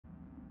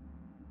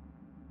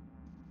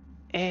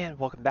And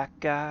welcome back,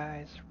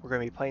 guys. We're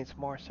going to be playing some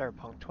more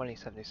Cyberpunk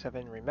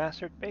 2077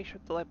 Remastered. Make sure to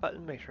hit the like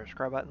button, make sure to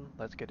subscribe button.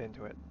 Let's get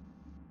into it.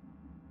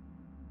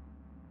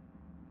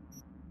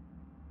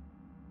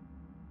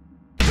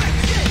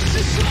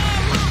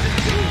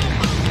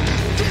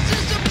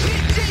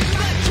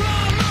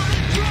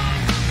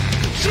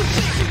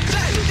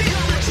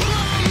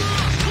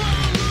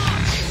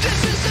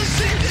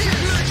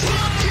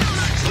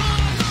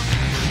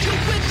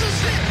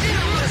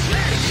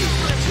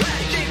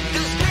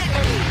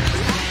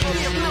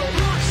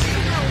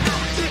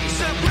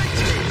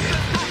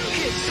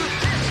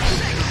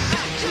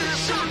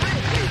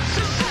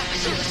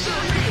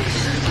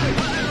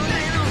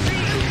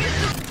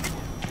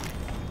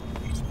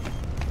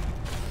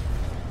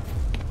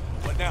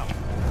 What now?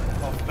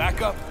 Call for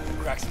backup,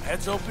 crack some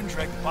heads open,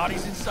 drag the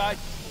bodies inside.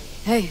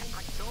 Hey.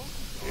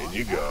 In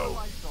you go.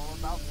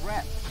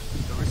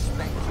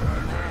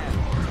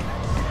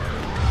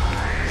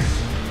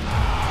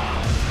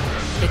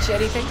 Get you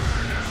anything?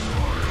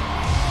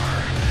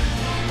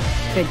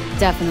 Could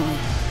definitely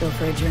go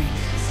for a drink.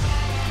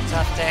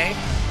 Tough day?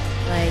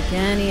 Like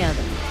any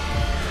other.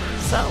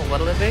 So,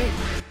 what'll it be?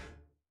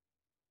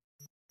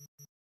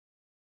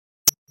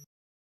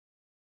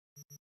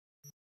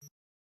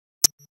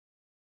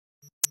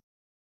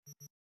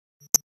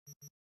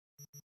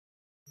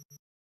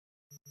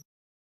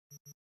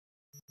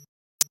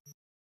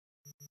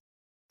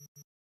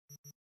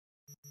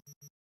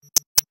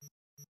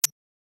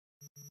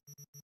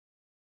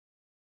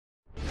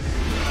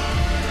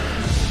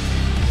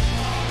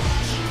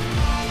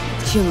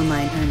 Chula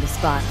mine earned a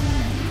spot on the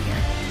menu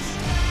here.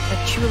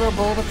 A chulo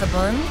bowl with the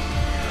bun?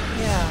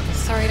 Yeah, I'm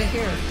sorry to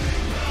hear.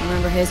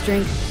 Remember his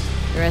drink?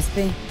 The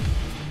recipe?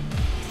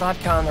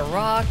 Vodka on the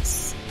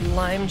rocks,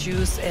 lime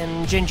juice,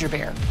 and ginger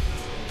beer.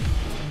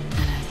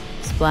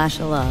 Splash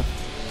of love.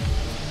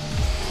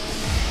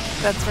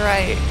 That's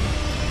right.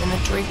 And the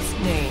drink's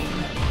name.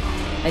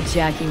 A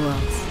Jackie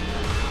Wells.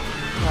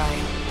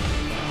 Right.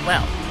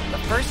 Well, the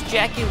first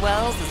Jackie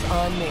Wells is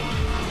on me.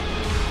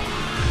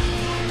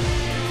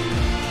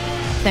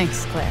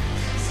 Thanks, Claire.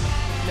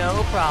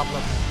 No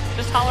problem.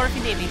 Just holler if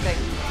you need anything.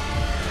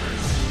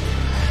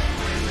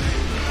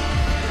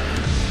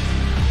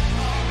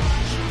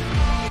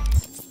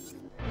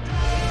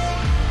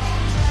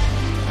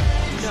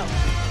 No.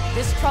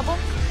 This trouble,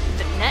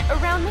 the net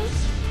around me,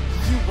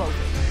 you wove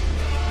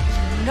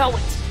it. You know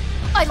it.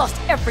 I lost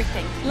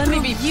everything. Let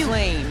me be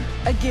plain.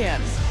 Again.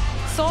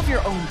 Solve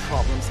your own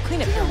problems.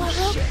 Clean up your own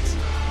shit.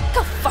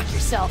 Go fuck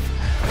yourself.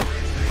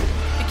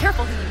 Be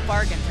careful who you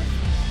bargain with.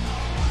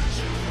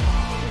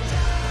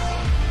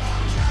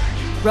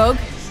 Rogue?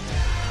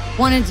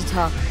 Wanted to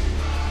talk.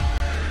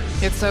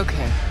 It's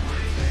okay.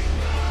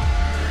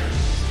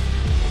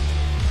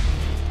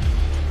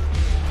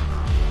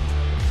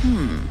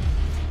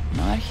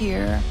 Not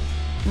here,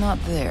 not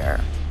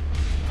there.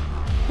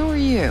 Who are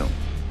you?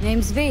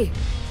 Name's V.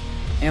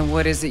 And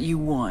what is it you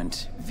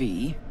want,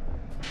 V?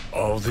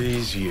 All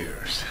these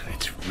years,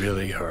 it's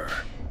really her.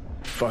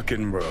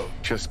 Fucking Rogue,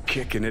 just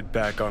kicking it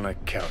back on a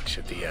couch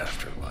at the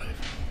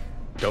afterlife.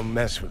 Don't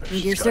mess with her,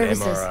 Need your she's got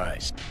services.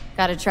 MRIs.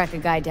 Gotta track a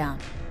guy down.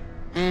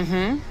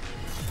 Mm-hmm.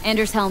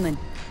 Anders Hellman.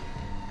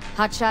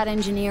 Hotshot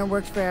engineer,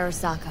 worked for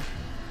Arasaka.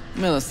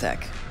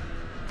 Millisec.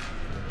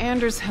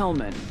 Anders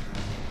Hellman.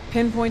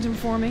 Pinpoint him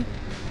for me?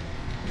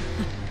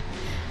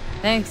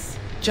 Thanks.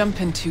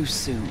 Jumping too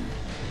soon.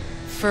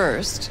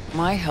 First,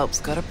 my help's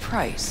got a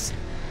price.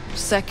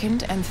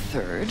 Second and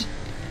third,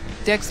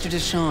 Dexter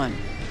Deshawn,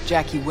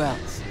 Jackie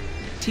Wells,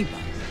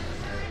 T-Bug.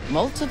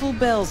 Multiple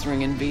bells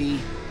ringing, V.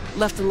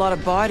 Left a lot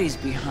of bodies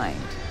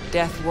behind.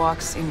 Death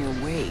walks in your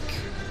wake.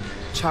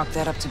 Chalk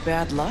that up to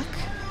bad luck?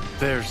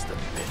 There's the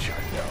bitch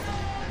I know.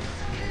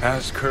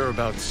 Ask her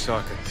about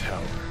Sokka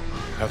Tower.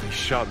 How they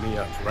shot me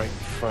up right in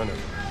front of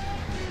her.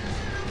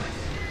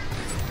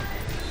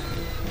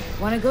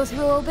 Wanna go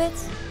through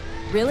obits?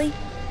 Really?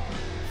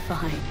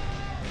 Fine.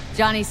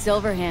 Johnny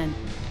Silverhand.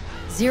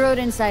 Zeroed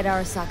inside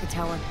Arasaka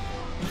Tower.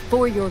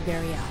 Before your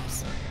very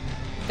eyes.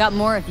 Got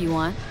more if you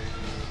want.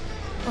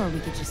 Or we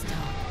could just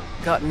talk.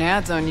 Got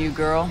nads on you,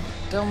 girl.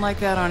 Don't like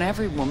that on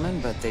every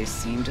woman, but they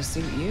seem to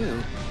suit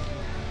you.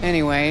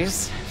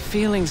 Anyways,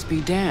 feelings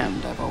be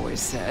damned, I've always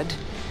said.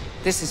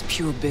 This is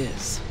pure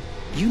biz.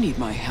 You need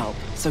my help,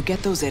 so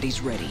get those eddies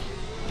ready.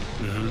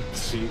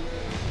 See?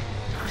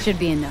 Should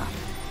be enough.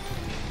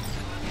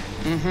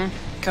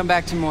 Come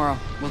back tomorrow.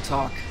 We'll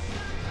talk.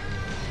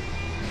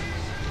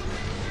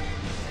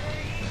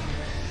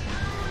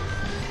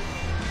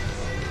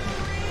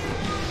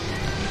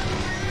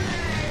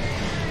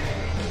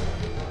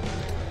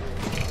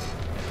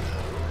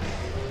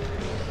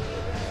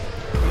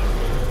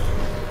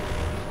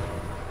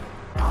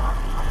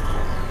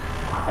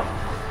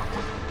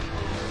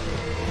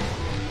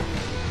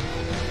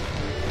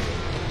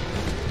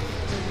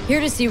 Here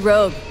to see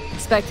Rogue.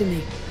 Expecting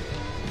me.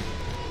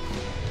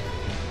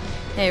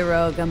 Hey,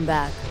 Rogue, I'm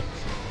back.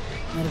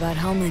 What about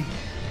Hellman?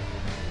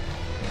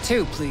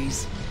 2,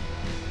 please.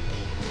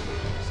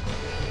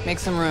 Make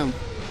some room.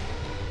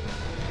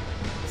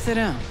 Sit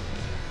down.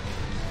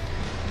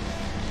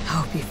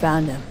 Hope you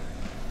found him.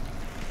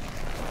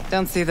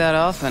 Don't see that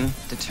often.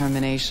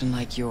 Determination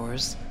like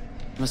yours.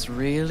 Must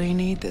really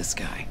need this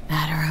guy.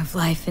 Matter of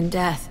life and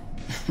death.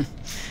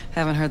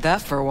 Haven't heard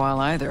that for a while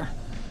either.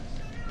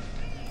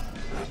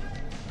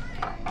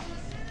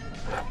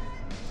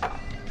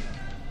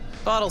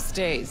 Bottle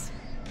stays.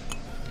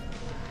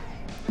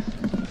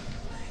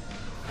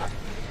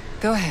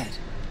 Go ahead.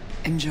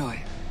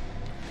 Enjoy.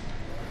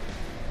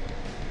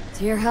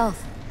 To your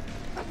health.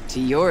 To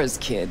yours,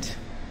 kid.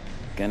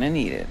 Gonna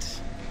need it.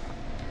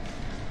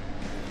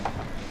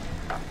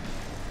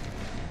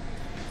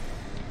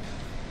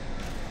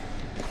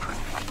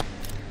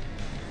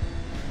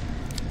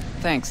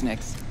 Thanks,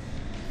 Nix.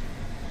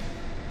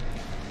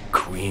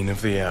 Queen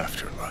of the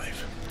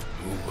afterlife.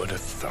 Who would have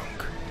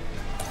thunk?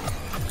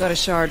 Got a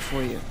shard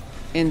for you.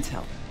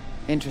 Intel.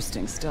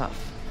 Interesting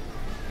stuff.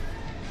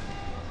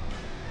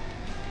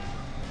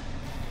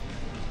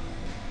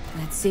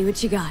 Let's see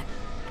what you got.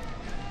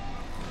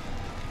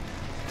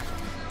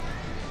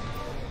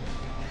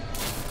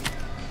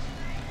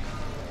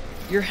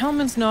 Your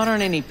Hellman's not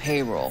on any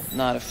payroll,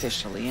 not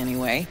officially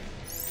anyway.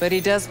 But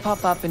he does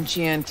pop up in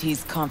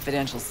GNT's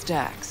confidential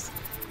stacks.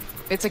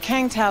 It's a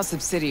Kang Tao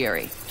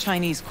subsidiary,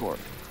 Chinese corp.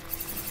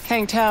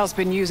 Kang Tao's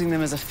been using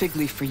them as a fig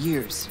leaf for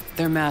years.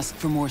 They're masked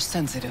for more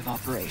sensitive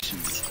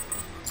operations.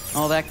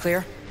 All that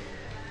clear?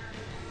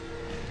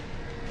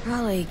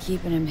 Probably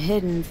keeping him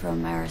hidden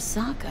from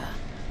Arasaka.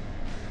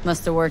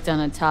 Must have worked on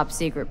a top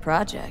secret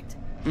project.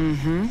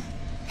 Mm-hmm.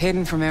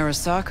 Hidden from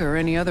Arasaka or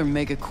any other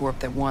megacorp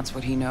that wants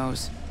what he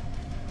knows.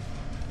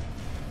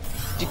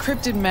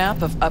 Decrypted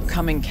map of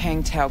upcoming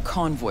Kang Tao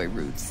convoy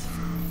routes.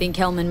 Think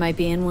Hellman might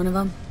be in one of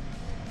them?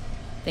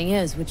 Thing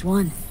is, which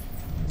one?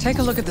 Take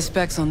a look at the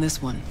specs on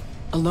this one.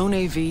 A lone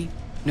AV,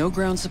 no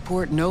ground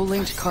support, no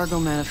linked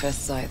cargo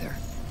manifests either.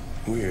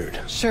 Weird.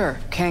 Sure,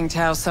 Kang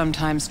Tao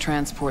sometimes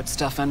transports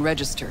stuff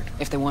unregistered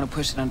if they want to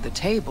push it under the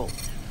table.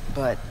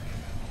 But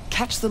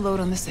catch the load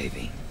on this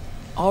AV.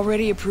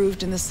 Already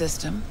approved in the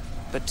system,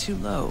 but too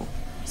low.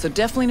 So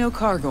definitely no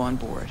cargo on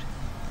board.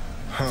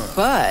 Huh.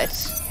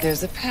 But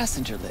there's a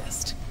passenger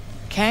list.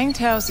 Kang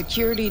Tao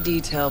security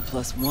detail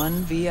plus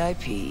 1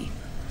 VIP.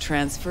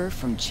 Transfer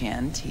from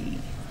Chan T.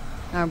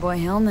 Our boy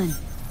Hellman.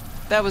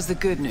 That was the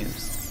good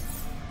news.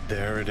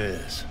 There it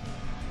is.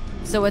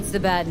 So what's the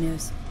bad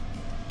news?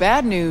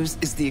 Bad news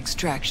is the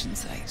extraction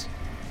site.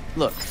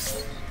 Look,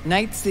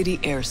 Night City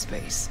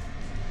airspace.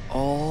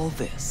 All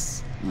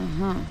this.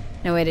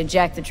 No way to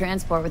jack the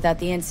transport without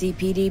the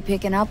NCPD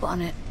picking up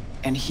on it.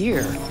 And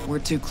here, we're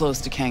too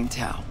close to Kang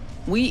Tao.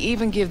 We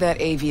even give that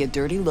AV a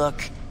dirty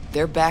look,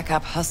 their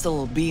backup hustle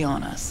will be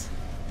on us.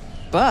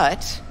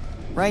 But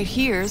right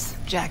here's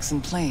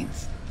Jackson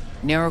Plains.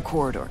 Narrow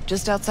corridor,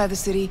 just outside the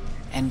city,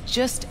 and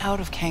just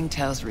out of Kang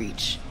Tao's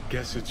reach.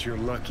 Guess it's your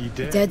lucky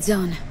day. Dead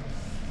zone.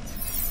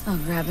 I'll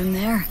grab him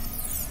there.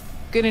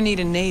 Gonna need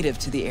a native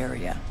to the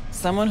area.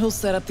 Someone who'll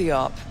set up the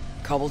op,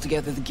 cobble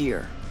together the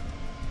gear.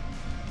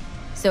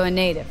 So a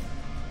native.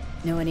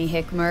 Know any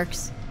hick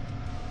mercs?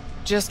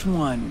 Just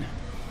one.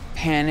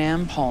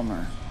 Panam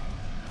Palmer.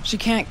 She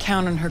can't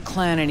count on her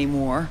clan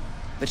anymore,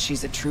 but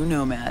she's a true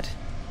nomad.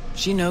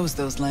 She knows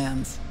those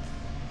lands.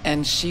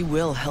 And she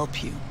will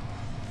help you.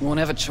 Won't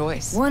have a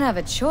choice. Won't have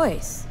a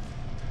choice.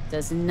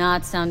 Does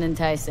not sound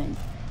enticing.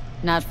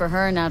 Not for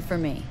her, not for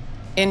me.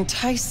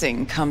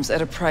 Enticing comes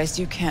at a price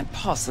you can't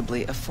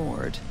possibly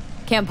afford.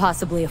 Can't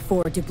possibly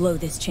afford to blow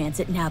this chance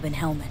at nabbing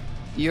Hellman.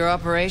 Your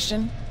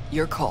operation,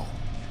 your call.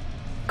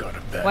 Got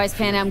a bad Why's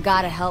feeling. Panam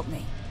gotta help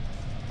me?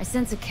 I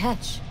sense a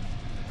catch.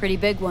 Pretty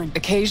big one.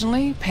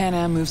 Occasionally,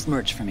 Panam moves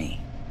merch for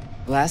me.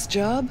 Last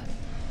job?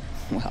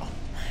 Well,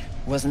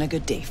 wasn't a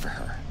good day for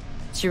her.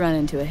 She run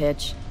into a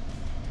hitch.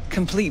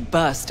 Complete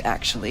bust,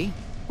 actually.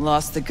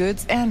 Lost the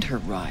goods and her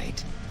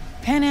ride.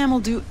 Panam will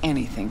do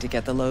anything to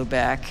get the load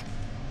back.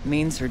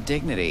 Means her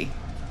dignity.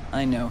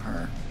 I know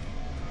her.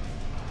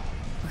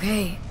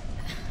 Okay.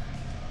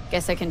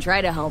 Guess I can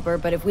try to help her,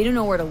 but if we don't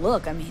know where to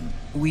look, I mean...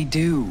 We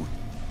do.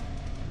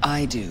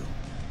 I do.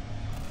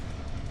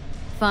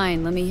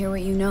 Fine, let me hear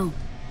what you know.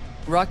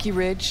 Rocky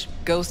Ridge,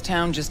 ghost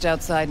town just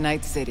outside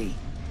Night City.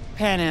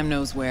 Panam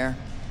knows where.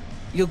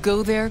 You'll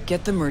go there,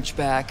 get the merch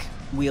back,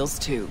 wheels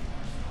too.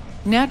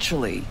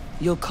 Naturally,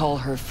 you'll call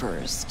her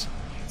first.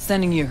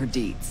 Sending you her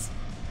deeds.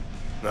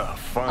 Oh,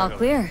 finally. All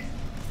clear.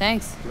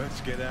 Thanks.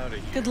 Let's get out of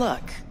here. Good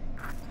luck.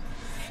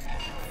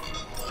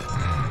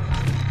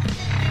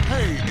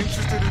 Hey,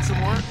 interested in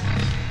some work?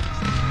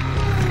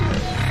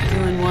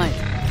 Doing what?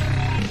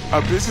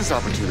 A business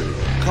opportunity.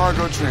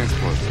 Cargo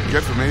transport.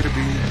 Get from A to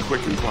B,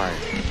 quick and quiet.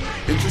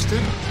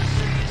 Interested?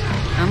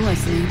 I'm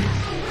listening.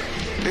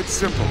 It's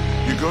simple.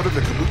 You go to the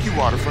Kabuki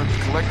waterfront,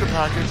 collect the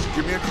package,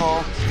 give me a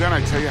call, then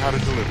I tell you how to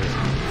deliver it.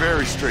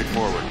 Very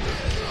straightforward.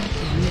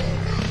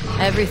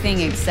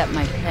 Everything except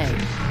my pay.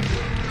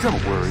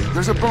 Don't worry,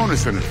 there's a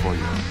bonus in it for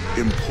you.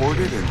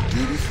 Imported and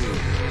duty-free.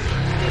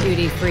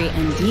 Duty-free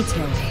and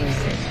detail-free.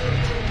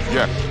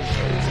 Yeah.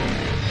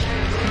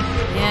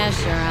 Yeah,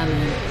 sure, I'm in.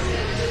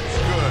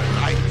 Good.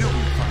 I knew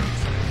we'd find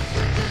something.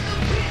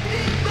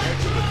 Head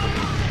to the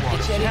Kabuki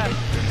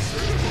waterfront.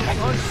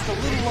 on just a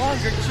little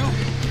longer, Joe.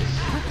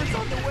 Cooper's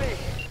on the way.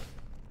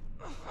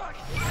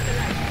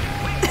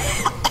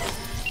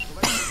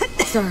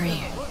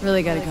 Sorry,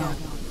 really gotta go.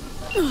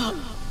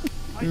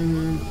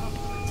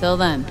 Till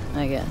then,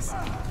 I guess.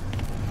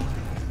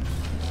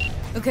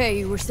 Okay,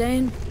 you were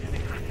saying?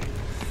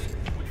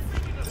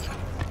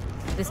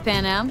 This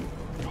Panam?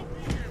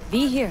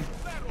 V here.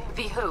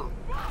 V who?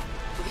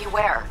 V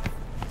where?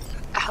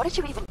 How did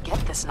you even get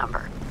this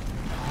number?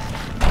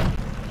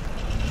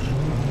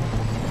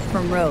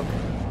 From Rogue.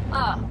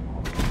 Oh,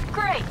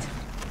 great.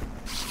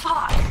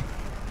 Fuck.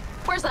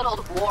 Where's that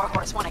old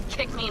warhorse want to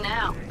kick me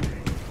now?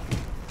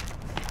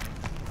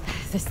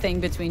 This thing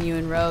between you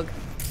and Rogue.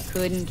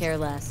 Couldn't care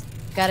less.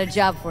 Got a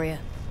job for you.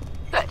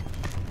 Good.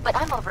 But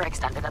I'm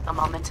overextended at the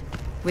moment.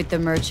 With the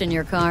merch in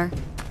your car?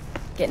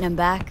 Getting him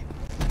back?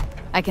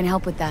 I can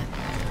help with that.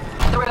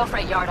 The rail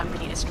freight yard on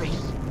Benita Street.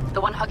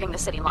 The one hugging the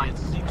city line.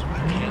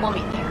 We'll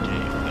meet there.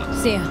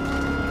 See ya.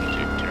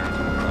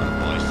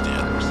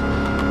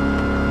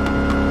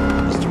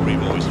 Mr.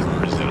 We've always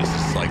heard is that it's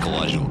a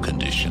psychological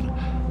condition.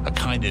 A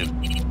kind of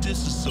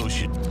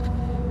disassociate.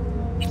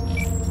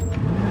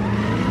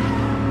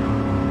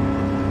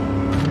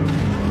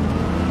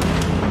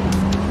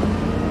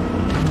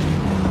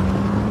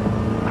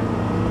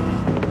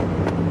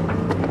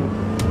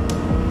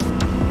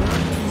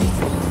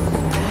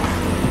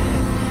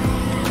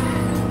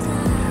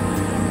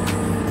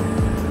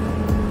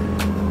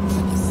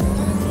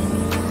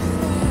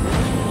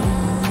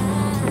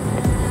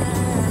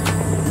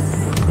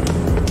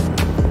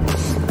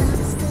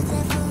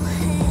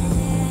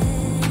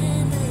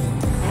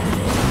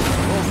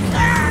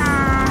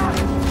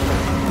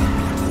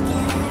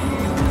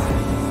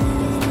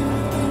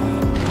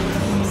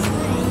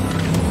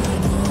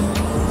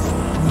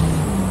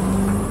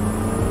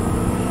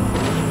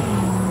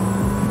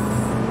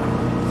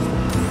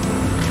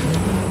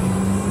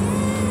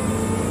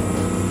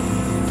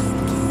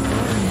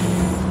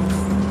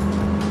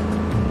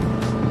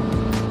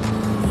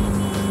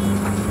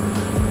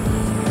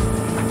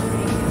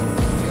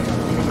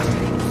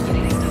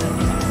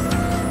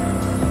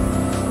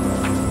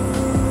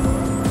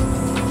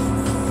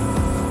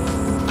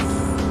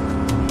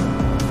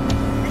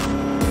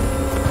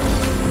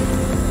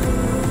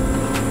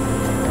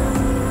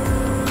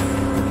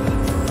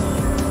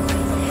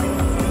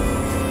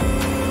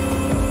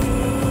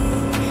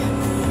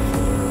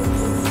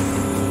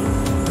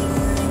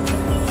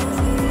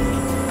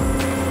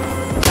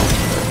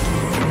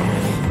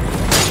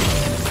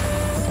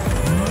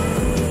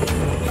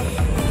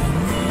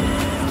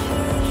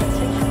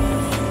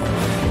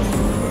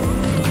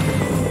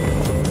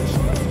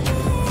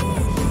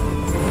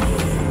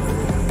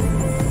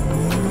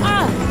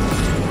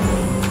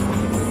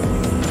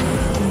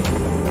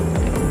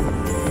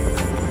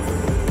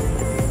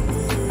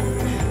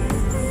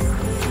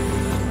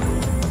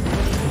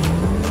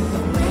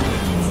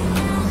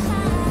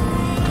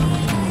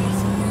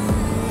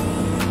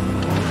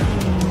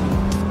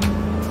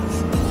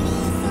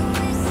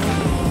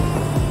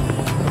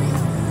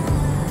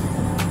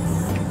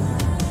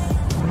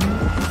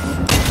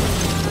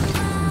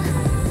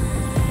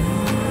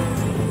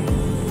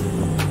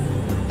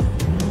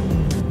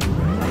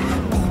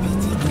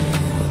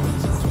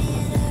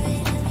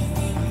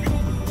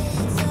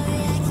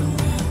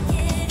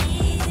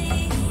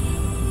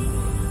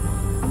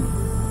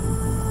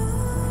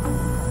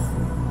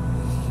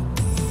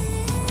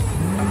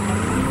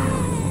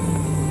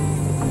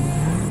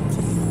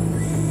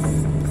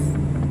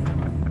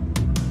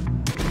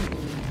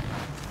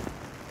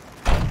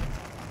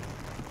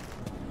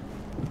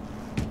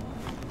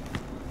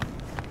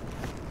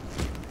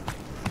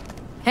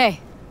 Hey,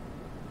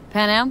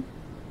 Panam?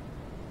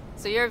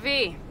 So you're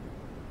V.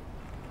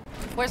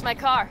 Where's my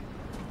car?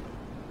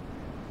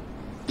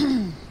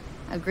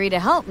 Agree to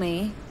help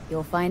me,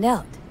 you'll find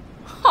out.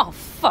 Oh,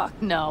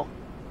 fuck no.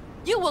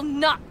 You will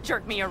not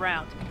jerk me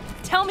around.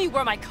 Tell me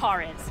where my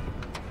car is.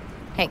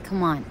 Hey,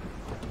 come on.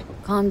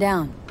 Calm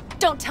down.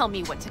 Don't tell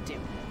me what to do.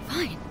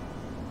 Fine.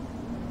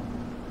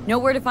 Know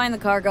where to find the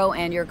cargo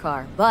and your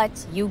car, but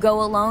you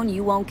go alone,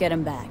 you won't get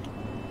him back.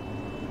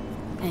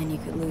 And you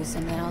could lose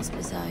something else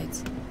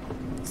besides.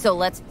 So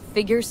let's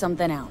figure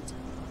something out.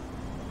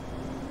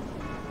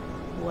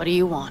 What do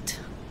you want?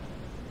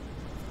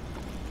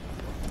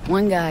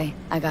 One guy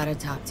I gotta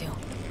talk to.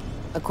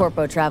 A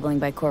Corpo traveling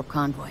by Corp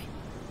convoy.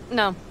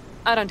 No,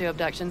 I don't do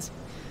abductions.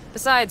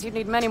 Besides, you'd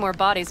need many more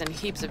bodies and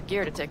heaps of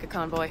gear to take a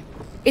convoy.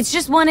 It's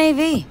just one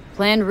AV.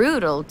 Planned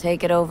route'll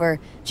take it over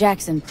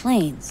Jackson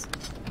Plains.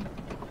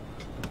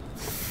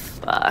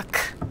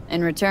 Fuck.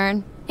 In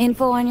return,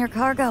 info on your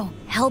cargo.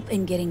 Help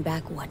in getting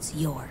back what's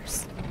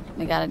yours.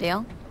 We got a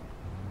deal?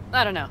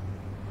 I don't know.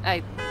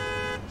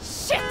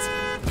 Shit!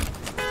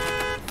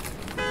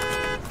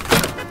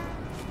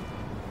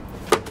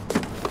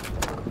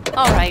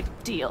 Alright,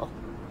 deal.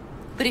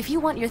 But if you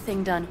want your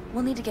thing done,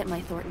 we'll need to get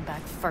my Thornton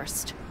back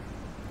first.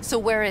 So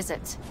where is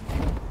it?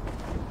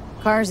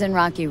 Car's in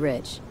Rocky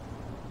Ridge.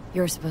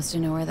 You're supposed to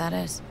know where that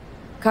is.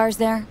 Car's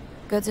there,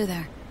 goods are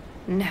there.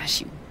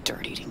 Nash, you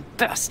dirt-eating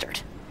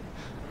bastard.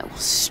 I will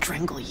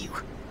strangle you.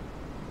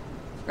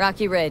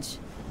 Rocky Ridge.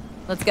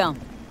 Let's go.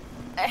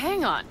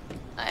 Hang on.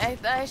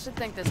 I should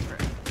think this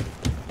through.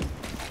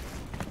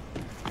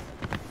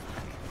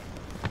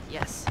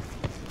 Yes.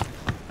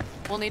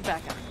 We'll need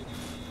backup.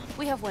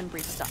 We have one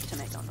brief stop to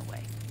make on the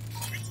way.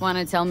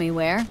 Wanna tell me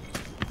where?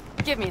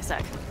 Give me a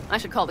sec. I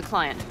should call the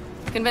client.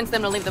 Convince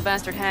them to leave the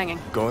bastard hanging.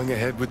 Going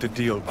ahead with the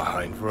deal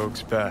behind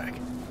Rogue's back.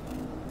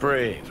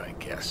 Brave, I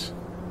guess.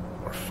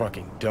 Or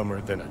fucking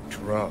dumber than a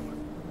drum.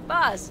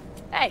 Boz,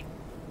 hey.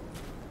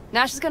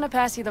 Nash is gonna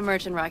pass you the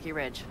merch in Rocky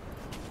Ridge.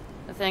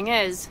 The thing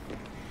is,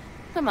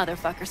 the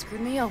motherfucker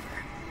screwed me over.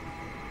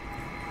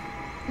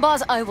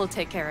 Boz, I will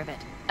take care of it.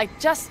 I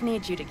just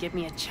need you to give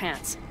me a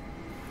chance.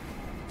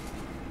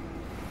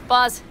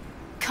 Boz,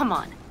 come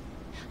on.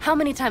 How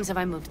many times have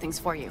I moved things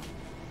for you?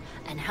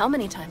 And how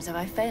many times have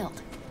I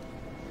failed?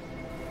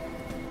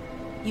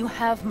 You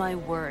have my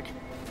word.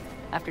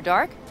 After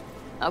dark?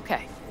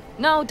 Okay.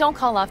 No, don't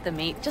call off the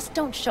meet. Just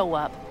don't show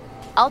up.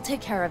 I'll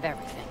take care of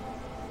everything.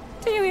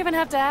 Do you even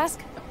have to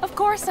ask? Of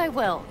course I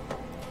will.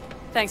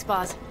 Thanks,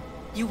 Boz.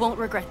 You won't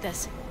regret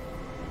this.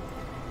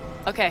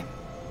 Okay.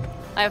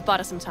 I have bought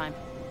us some time.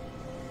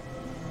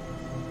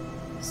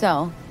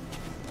 So,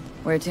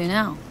 where to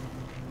now?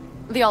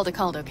 The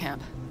Aldecaldo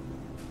camp.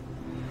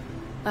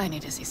 I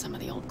need to see some of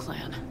the old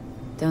clan.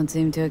 Don't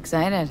seem too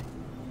excited.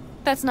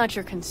 That's not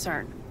your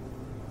concern.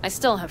 I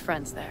still have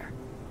friends there.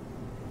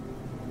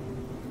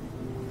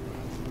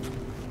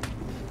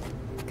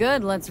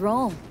 Good, let's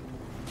roll.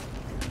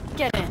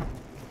 Get in.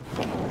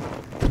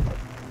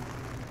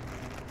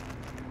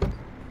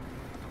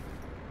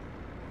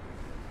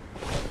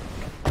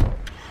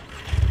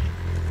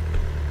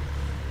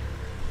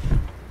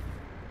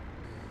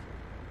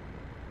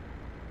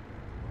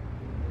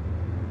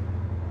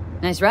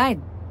 Nice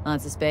ride.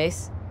 Lots of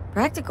space.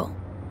 Practical.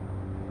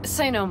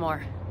 Say no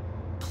more.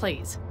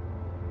 Please.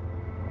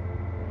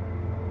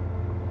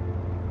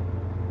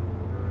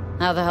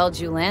 How the hell did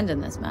you land in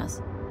this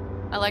mess?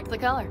 I liked the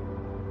color.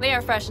 The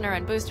air freshener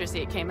and booster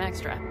seat came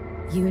extra.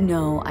 You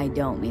know I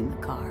don't mean the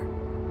car.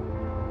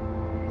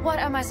 What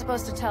am I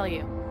supposed to tell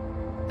you?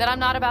 That I'm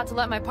not about to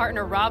let my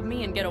partner rob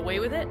me and get away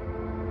with it?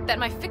 That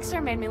my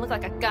fixer made me look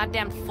like a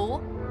goddamn fool?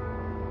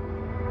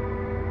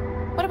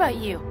 What about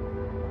you?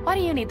 Why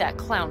do you need that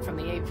clown from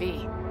the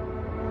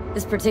AV?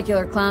 This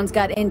particular clown's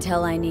got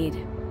intel I need.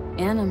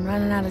 And I'm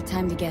running out of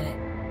time to get it.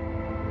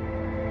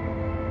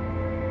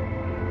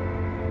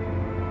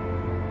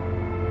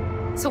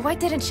 So why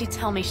didn't she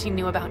tell me she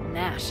knew about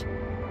Nash?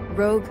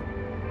 Rogue,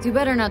 do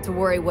better not to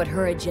worry what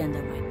her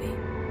agenda might be.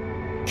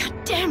 God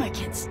damn, I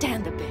can't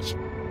stand the bitch.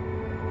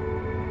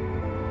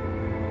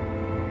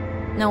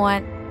 Know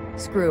what?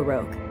 Screw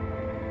Rogue.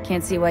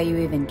 Can't see why you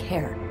even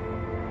care.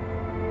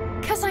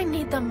 'Cause I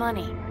need the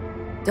money.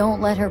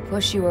 Don't let her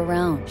push you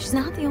around. She's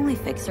not the only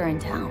fixer in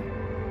town.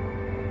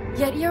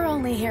 Yet you're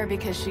only here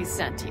because she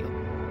sent you.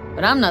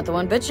 But I'm not the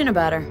one bitching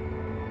about her.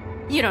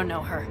 You don't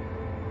know her.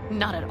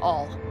 Not at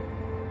all.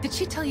 Did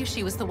she tell you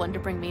she was the one to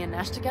bring me and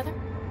Nash together?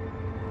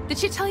 Did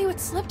she tell you it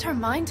slipped her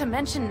mind to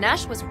mention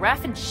Nash was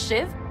Raph and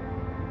Shiv?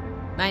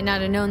 Might not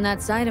have known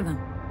that side of him.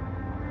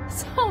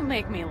 So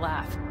make me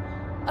laugh.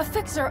 A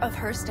fixer of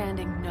her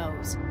standing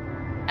knows.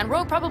 And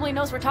Rogue probably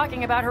knows we're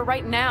talking about her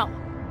right now.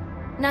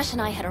 Nash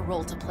and I had a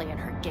role to play in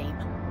her game.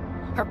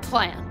 Her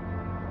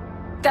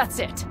plan. That's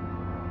it.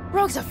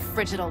 Rogue's a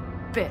frigid old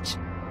bitch.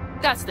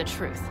 That's the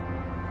truth.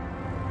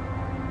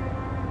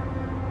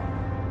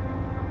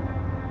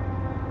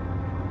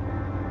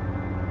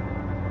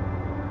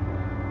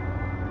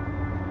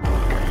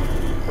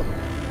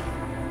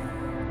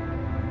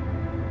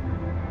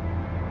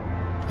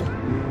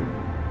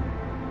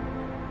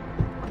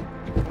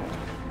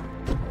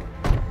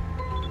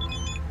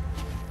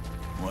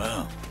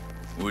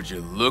 Would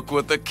you look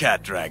what the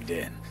cat dragged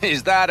in?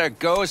 Is that a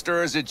ghost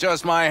or is it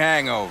just my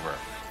hangover?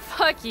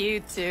 Fuck you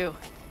too.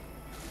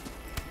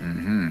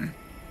 Mm-hmm.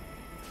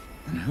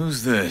 And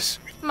who's this?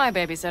 My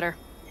babysitter.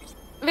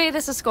 V,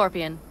 this is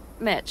Scorpion.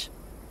 Mitch.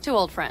 2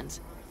 old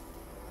friends.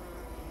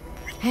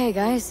 Hey,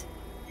 guys.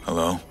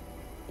 Hello?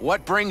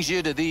 What brings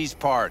you to these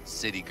parts,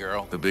 city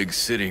girl? The big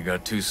city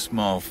got too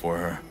small for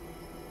her.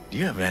 Do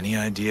you have any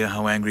idea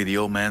how angry the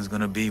old man's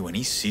gonna be when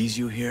he sees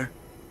you here?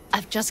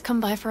 I've just come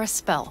by for a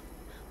spell.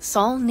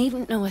 Saul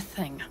needn't know a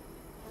thing.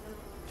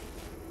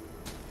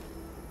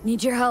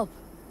 Need your help.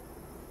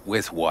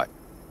 With what?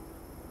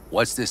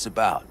 What's this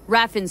about?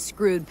 Raffin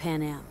screwed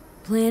Panam.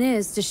 Plan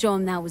is to show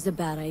him that was a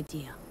bad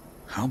idea.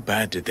 How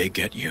bad did they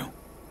get you?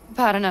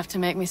 Bad enough to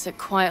make me sit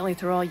quietly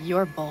through all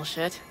your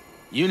bullshit.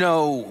 You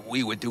know,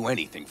 we would do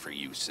anything for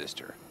you,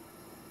 sister.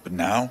 But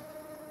now?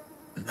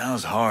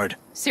 Now's hard.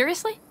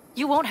 Seriously?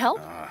 You won't help?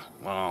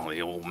 Well,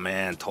 the old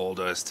man told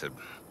us to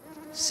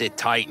sit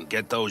tight and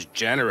get those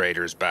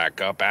generators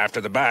back up after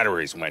the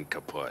batteries went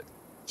kaput.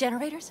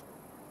 Generators?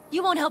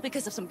 You won't help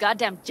because of some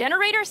goddamn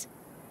generators?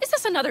 Is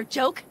this another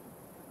joke?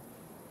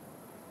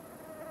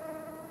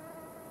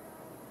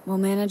 We'll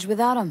manage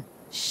without him.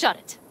 Shut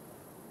it.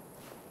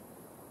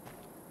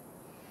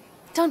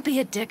 Don't be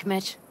a dick,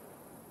 Mitch.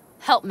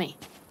 Help me.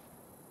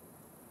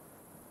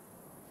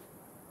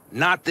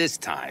 Not this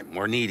time.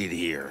 We're needed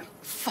here.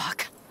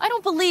 Fuck. I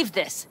don't believe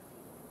this.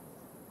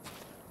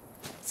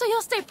 So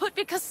you'll stay put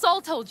because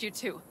Saul told you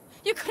to.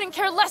 You couldn't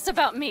care less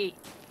about me.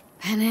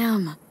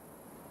 Panam.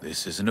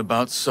 This isn't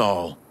about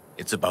Saul.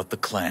 It's about the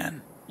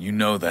clan. You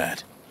know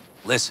that.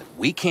 Listen,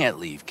 we can't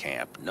leave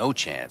camp. No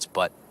chance.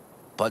 But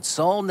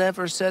Saul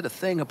never said a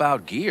thing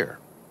about gear.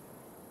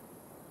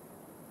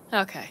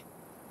 Okay.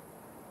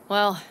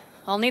 Well,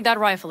 I'll need that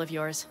rifle of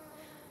yours.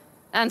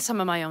 And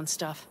some of my own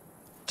stuff.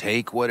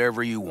 Take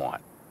whatever you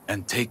want.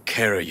 And take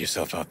care of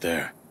yourself out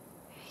there.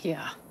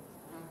 Yeah.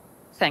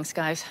 Thanks,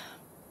 guys.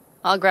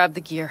 I'll grab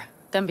the gear,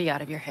 then be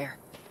out of your hair.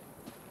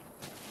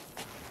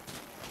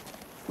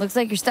 Looks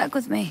like you're stuck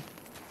with me.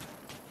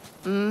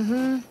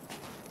 Mm-hmm.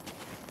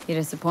 You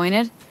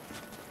disappointed?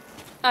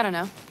 I don't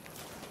know.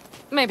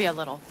 Maybe a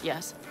little,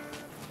 yes.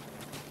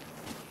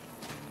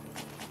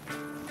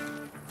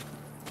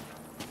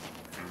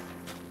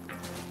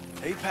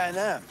 Hey,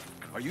 Panam.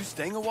 Are you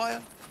staying a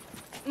while?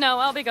 No,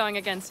 I'll be going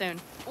again soon.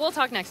 We'll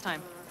talk next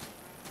time.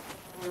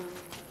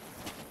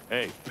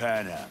 Hey,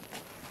 Panam.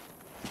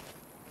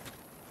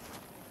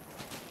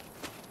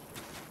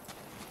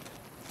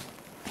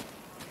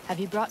 Have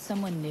you brought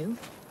someone new?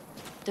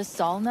 Does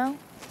Saul know?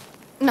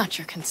 Not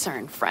your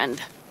concern, friend.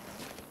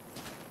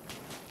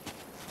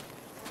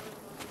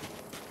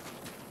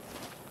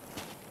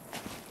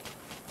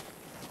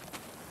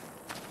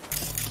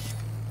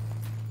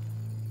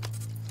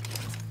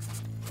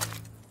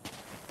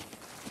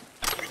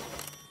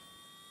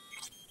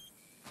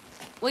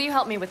 Will you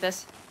help me with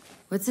this?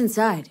 What's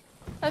inside?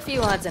 A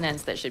few odds and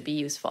ends that should be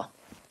useful.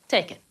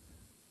 Take it.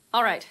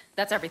 All right,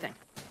 that's everything.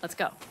 Let's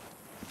go.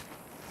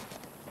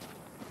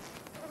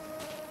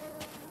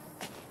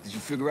 Did you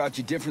figure out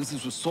your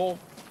differences with Saul?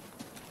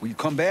 Will you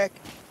come back?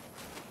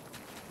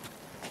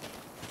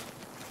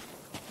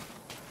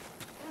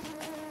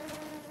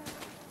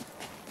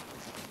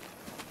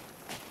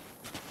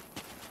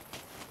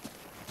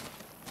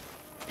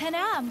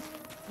 Panam,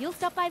 you'll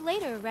stop by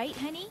later, right,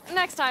 honey?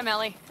 Next time,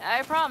 Ellie.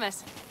 I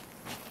promise.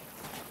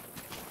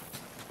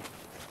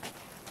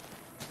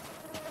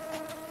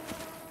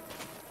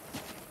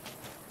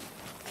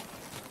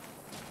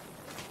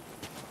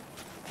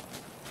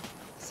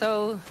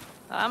 So,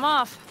 I'm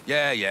off.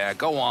 Yeah,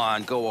 go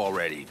on. Go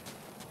already.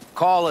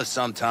 Call us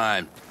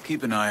sometime.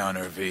 Keep an eye on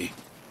her, V.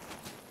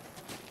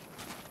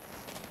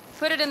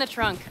 Put it in the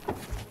trunk.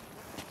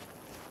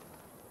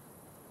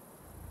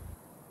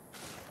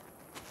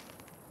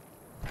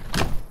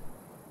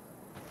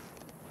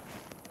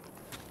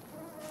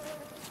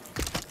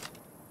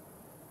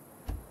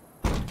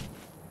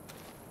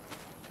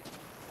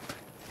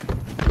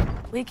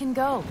 We can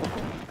go.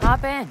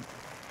 Hop in.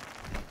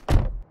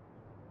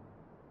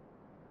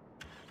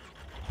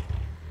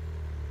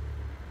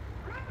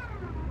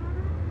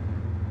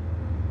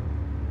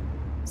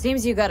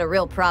 Seems you got a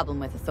real problem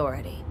with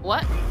authority.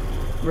 What?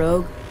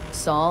 Rogue?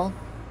 Saul?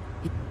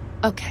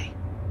 Okay.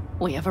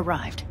 We have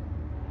arrived.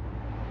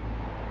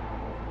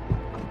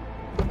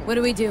 What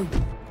do we do?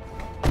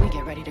 We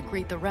get ready to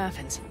greet the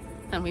Raffins.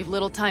 And we've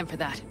little time for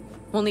that.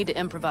 We'll need to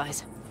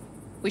improvise.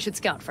 We should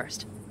scout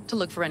first, to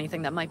look for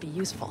anything that might be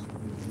useful.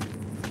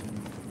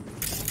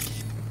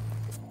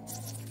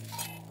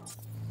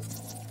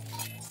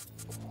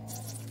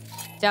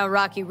 Doubt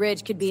Rocky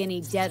Ridge could be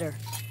any deader.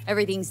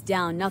 Everything's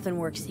down, nothing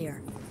works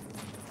here.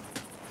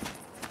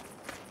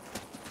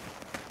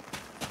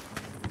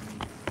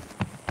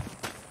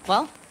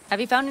 Well, have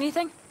you found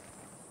anything?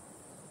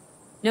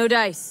 No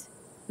dice.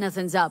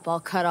 Nothing's up, all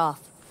cut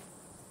off.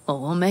 Well,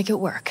 we'll make it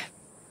work.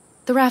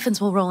 The Raffins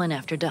will roll in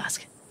after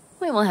dusk.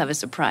 We will have a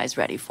surprise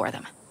ready for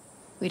them.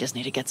 We just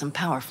need to get some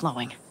power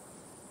flowing.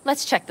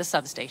 Let's check the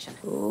substation.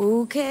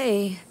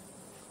 Okay.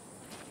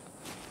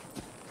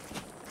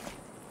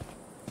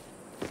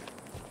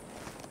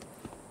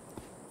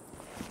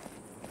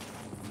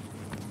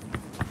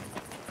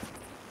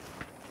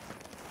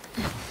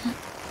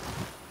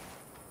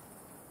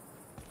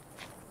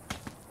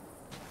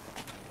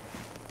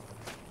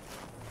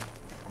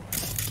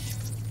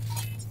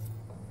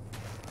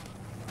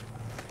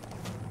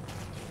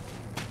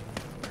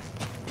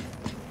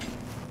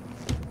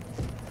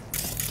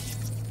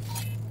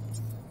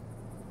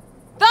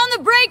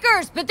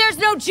 But there's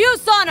no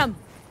juice on them!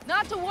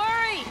 Not to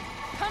worry!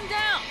 Come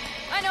down!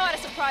 I know how to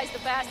surprise the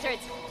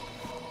bastards!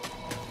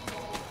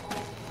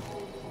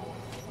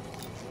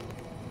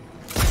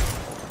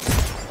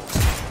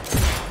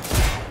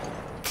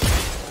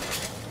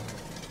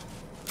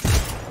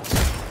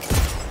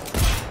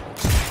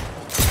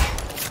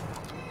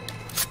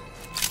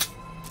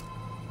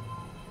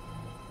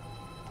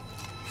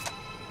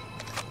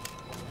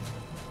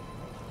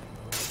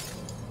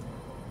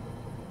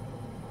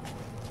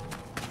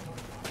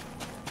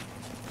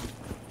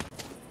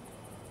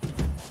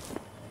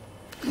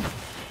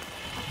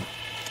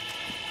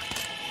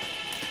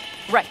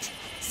 Right.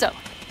 So,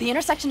 the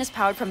intersection is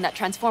powered from that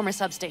transformer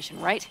substation,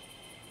 right?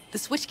 The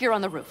switchgear on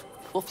the roof.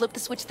 We'll flip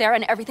the switch there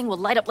and everything will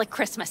light up like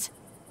Christmas.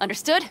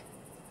 Understood?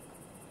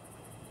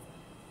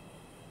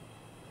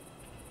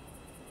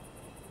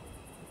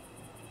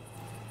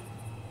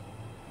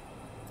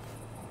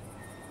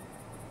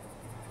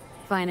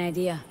 fine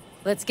idea.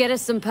 Let's get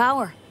us some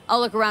power. I'll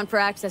look around for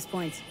access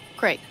points.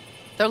 Great.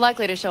 They're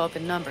likely to show up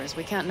in numbers.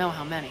 We can't know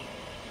how many.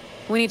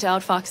 We need to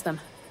outfox them,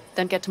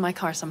 then get to my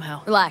car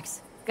somehow.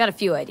 Relax. Got a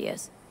few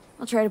ideas.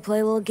 I'll try to play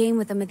a little game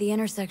with them at the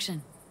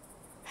intersection.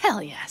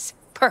 Hell yes.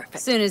 Perfect.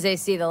 As soon as they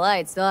see the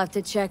lights, they'll have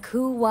to check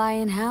who, why,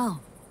 and how.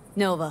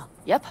 Nova.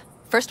 Yep.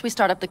 First we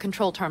start up the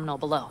control terminal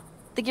below.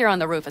 The gear on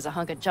the roof is a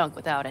hunk of junk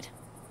without it.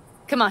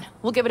 Come on,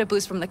 we'll give it a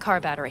boost from the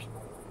car battery.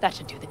 That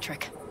should do the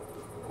trick.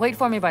 Wait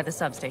for me by the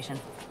substation.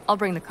 I'll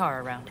bring the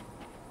car around.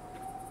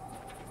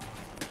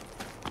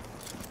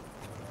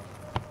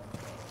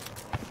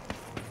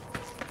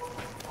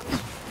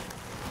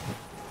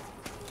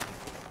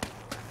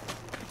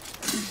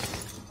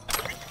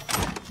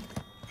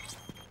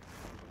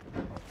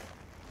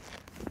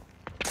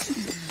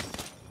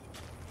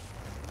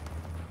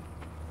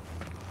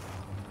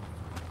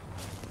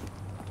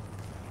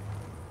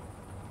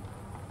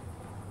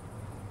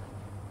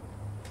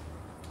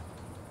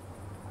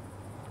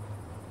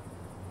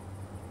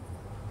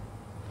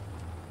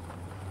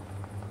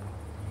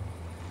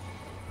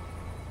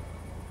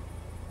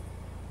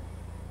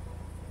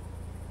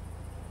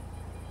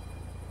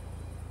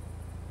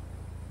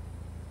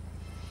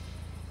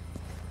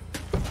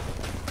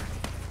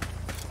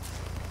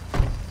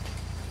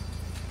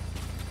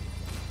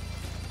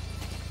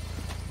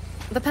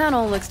 The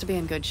panel looks to be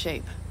in good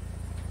shape.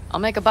 I'll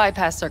make a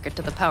bypass circuit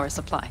to the power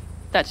supply.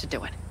 That should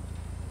do it.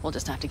 We'll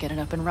just have to get it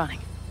up and running.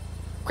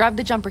 Grab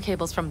the jumper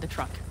cables from the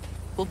trunk.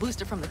 We'll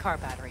boost it from the car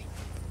battery.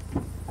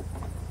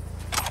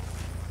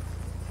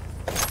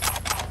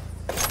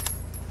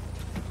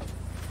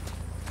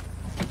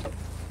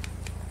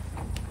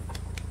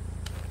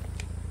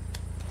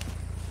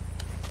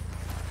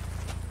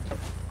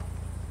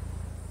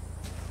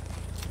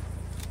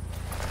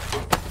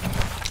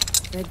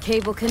 Red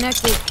cable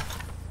connected.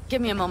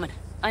 Give me a moment.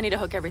 I need to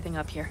hook everything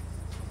up here.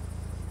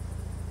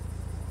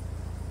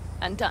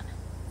 And done.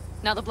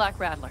 Now the Black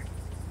Rattler.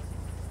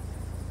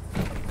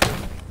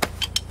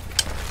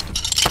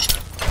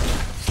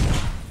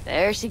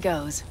 There she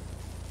goes.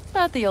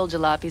 But the old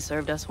jalopy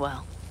served us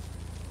well.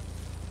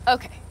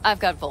 Okay, I've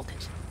got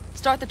voltage.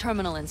 Start the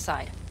terminal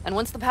inside. And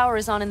once the power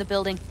is on in the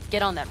building,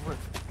 get on that roof.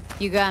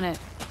 You got it.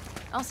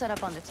 I'll set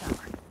up on the tower.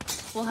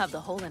 We'll have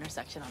the whole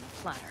intersection on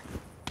a platter.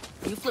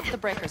 You flip the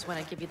breakers when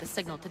I give you the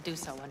signal to do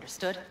so,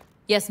 understood?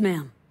 Yes,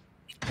 ma'am.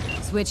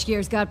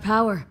 Switchgear's got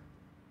power.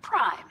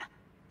 Prime.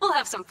 We'll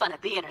have some fun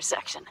at the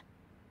intersection.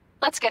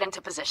 Let's get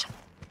into position.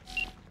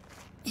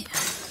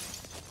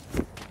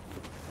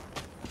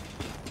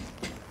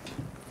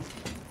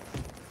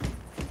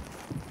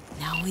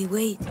 Now we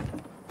wait.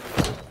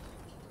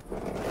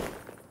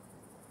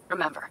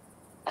 Remember,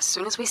 as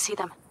soon as we see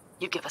them,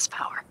 you give us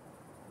power.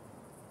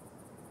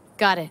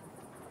 Got it.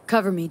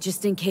 Cover me,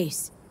 just in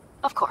case.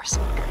 Of course.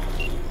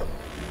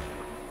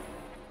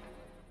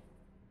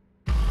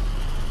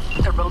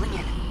 They're rolling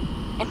in.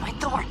 And my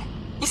thorn.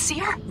 You see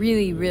her?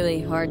 Really,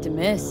 really hard to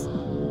miss.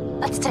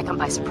 Let's take them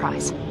by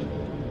surprise.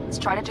 Let's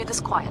try to do this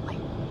quietly.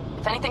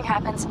 If anything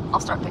happens, I'll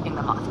start picking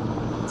them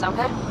off. Sound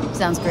good?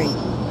 Sounds great.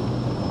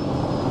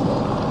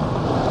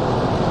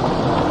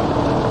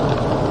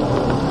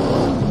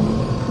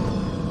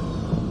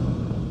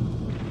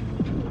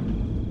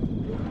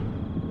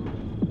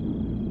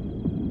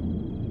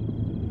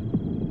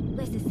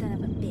 Where's the son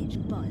of a bitch,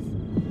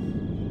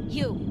 Buzz?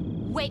 You,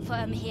 wait for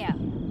him here.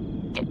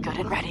 Get good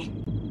and ready.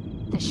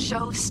 The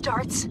show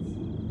starts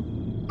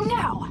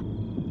now.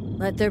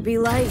 Let there be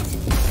light.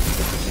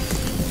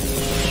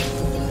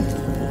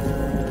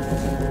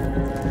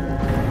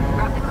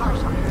 Grab the car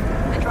shot.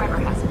 The driver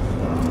has it.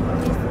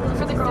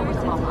 For the girl with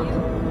the mohawk.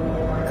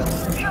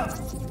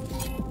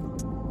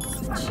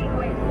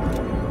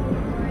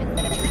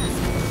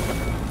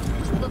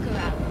 Look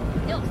around.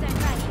 Looks that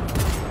right.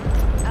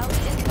 Out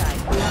inside.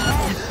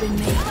 Have been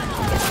made.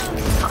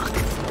 Fuck.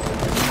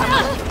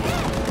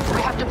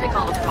 We have to pick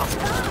all of the boxes.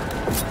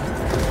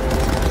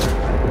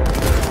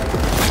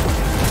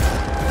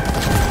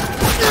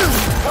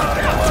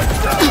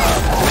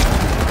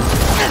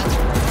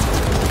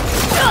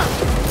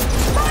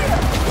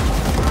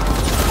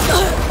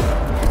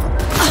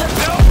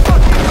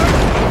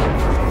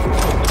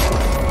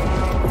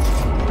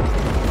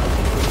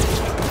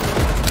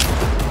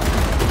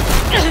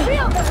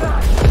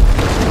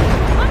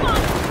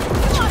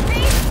 Come on, B!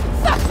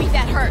 Suck me,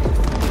 that hurt!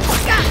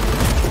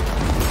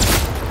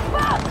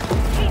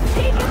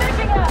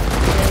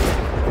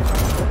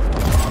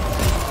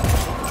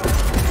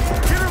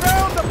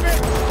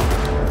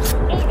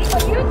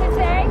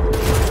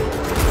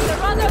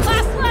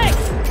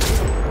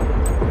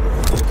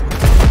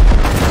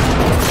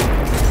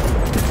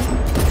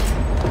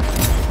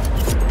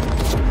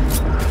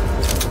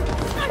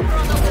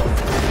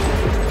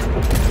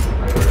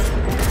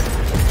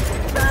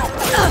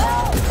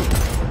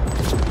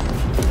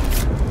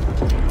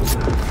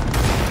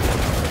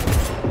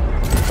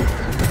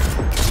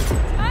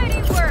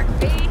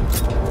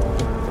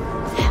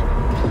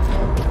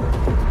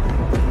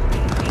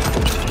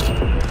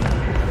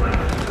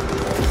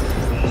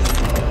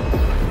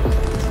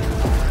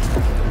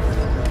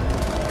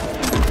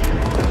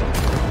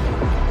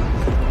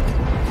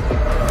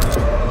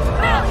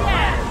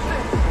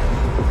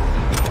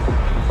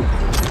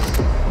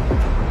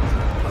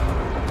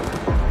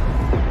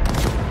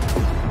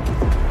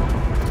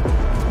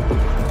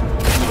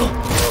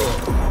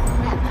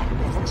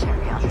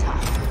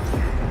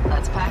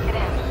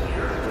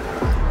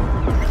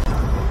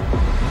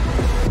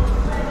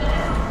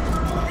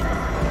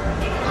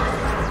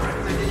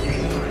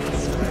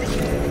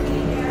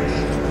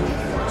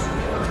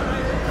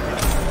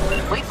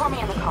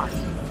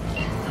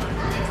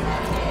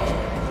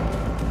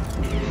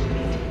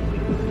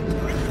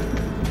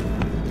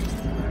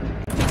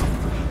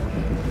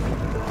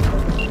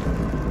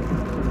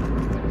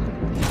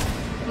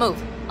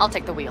 Move. I'll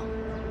take the wheel.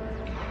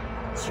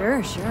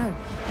 Sure, sure.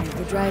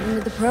 You're driving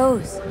with the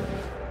pros.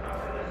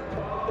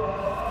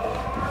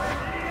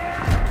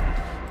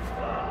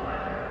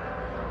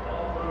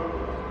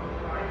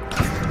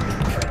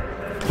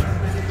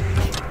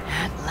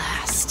 At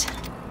last.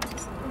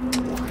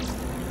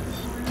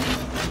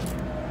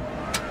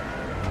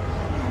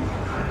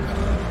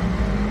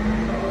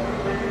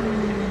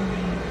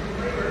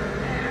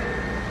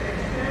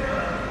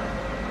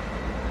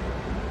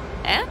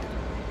 And?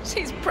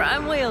 She's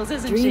prime wheels,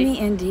 isn't she? Dreamy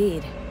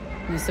indeed.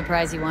 No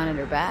surprise you wanted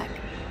her back.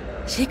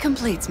 She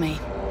completes me.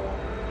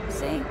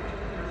 See?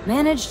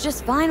 Managed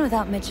just fine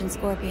without Mitch and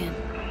Scorpion.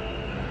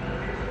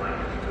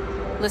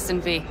 Listen,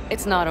 V,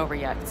 it's not over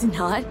yet. It's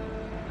not?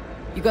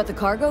 You got the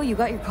cargo, you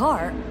got your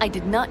car. I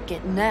did not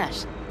get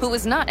Nash, who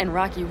was not in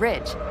Rocky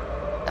Ridge.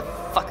 The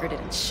fucker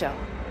didn't show.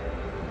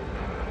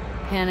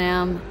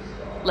 Panam.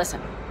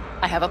 Listen,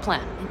 I have a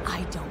plan. And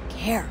I don't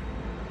care.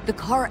 The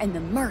car and the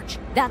merch,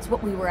 that's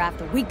what we were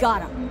after. We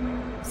got them.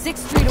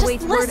 6th Street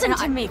awaits word. Just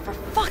listen to me, for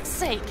fuck's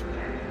sake!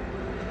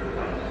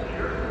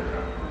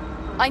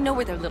 I know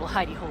where their little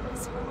hidey hole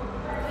is.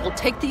 We'll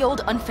take the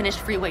old unfinished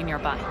freeway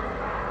nearby.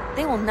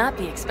 They will not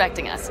be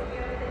expecting us.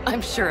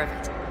 I'm sure of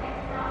it.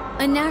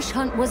 A Nash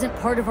hunt wasn't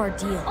part of our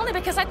deal. Only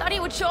because I thought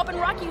he would show up in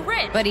Rocky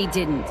Ridge. But he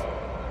didn't.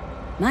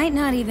 Might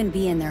not even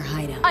be in their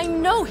hideout. I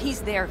know he's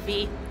there,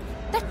 V.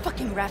 That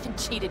fucking Raffin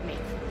cheated me.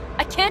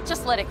 I can't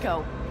just let it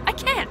go. I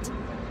can't!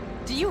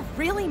 Do you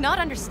really not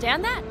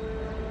understand that?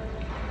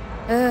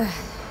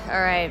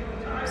 Alright.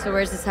 So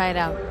where's this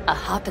hideout? A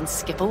hop and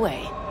skip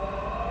away.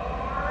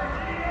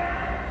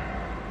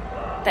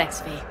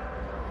 Thanks, V.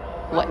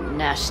 What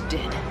Nash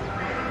did.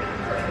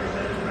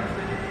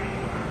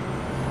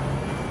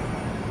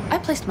 I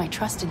placed my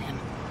trust in him.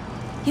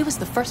 He was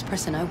the first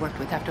person I worked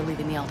with after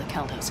leaving the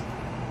Aldecaldos.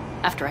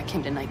 After I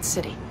came to Night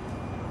City.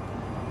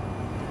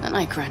 And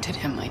I granted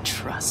him my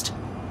trust.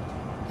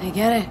 I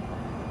get it.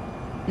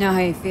 Know how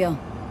you feel.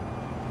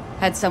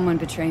 Had someone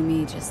betray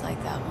me just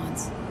like that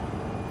once.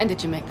 And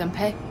did you make them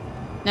pay?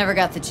 Never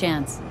got the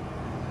chance.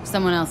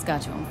 Someone else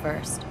got to him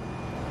first.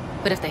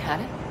 But if they had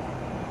it,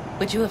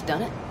 would you have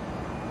done it?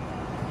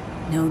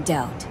 No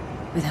doubt.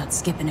 Without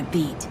skipping a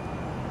beat.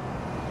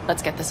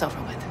 Let's get this over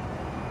with.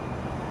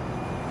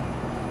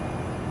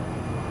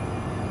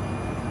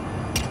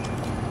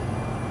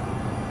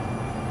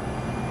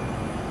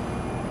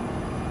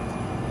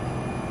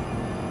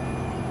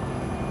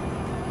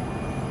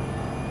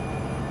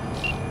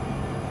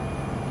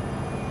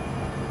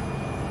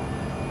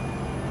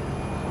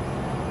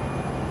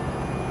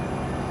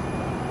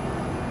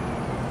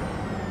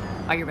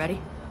 Are you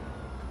ready?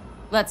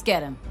 Let's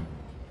get him.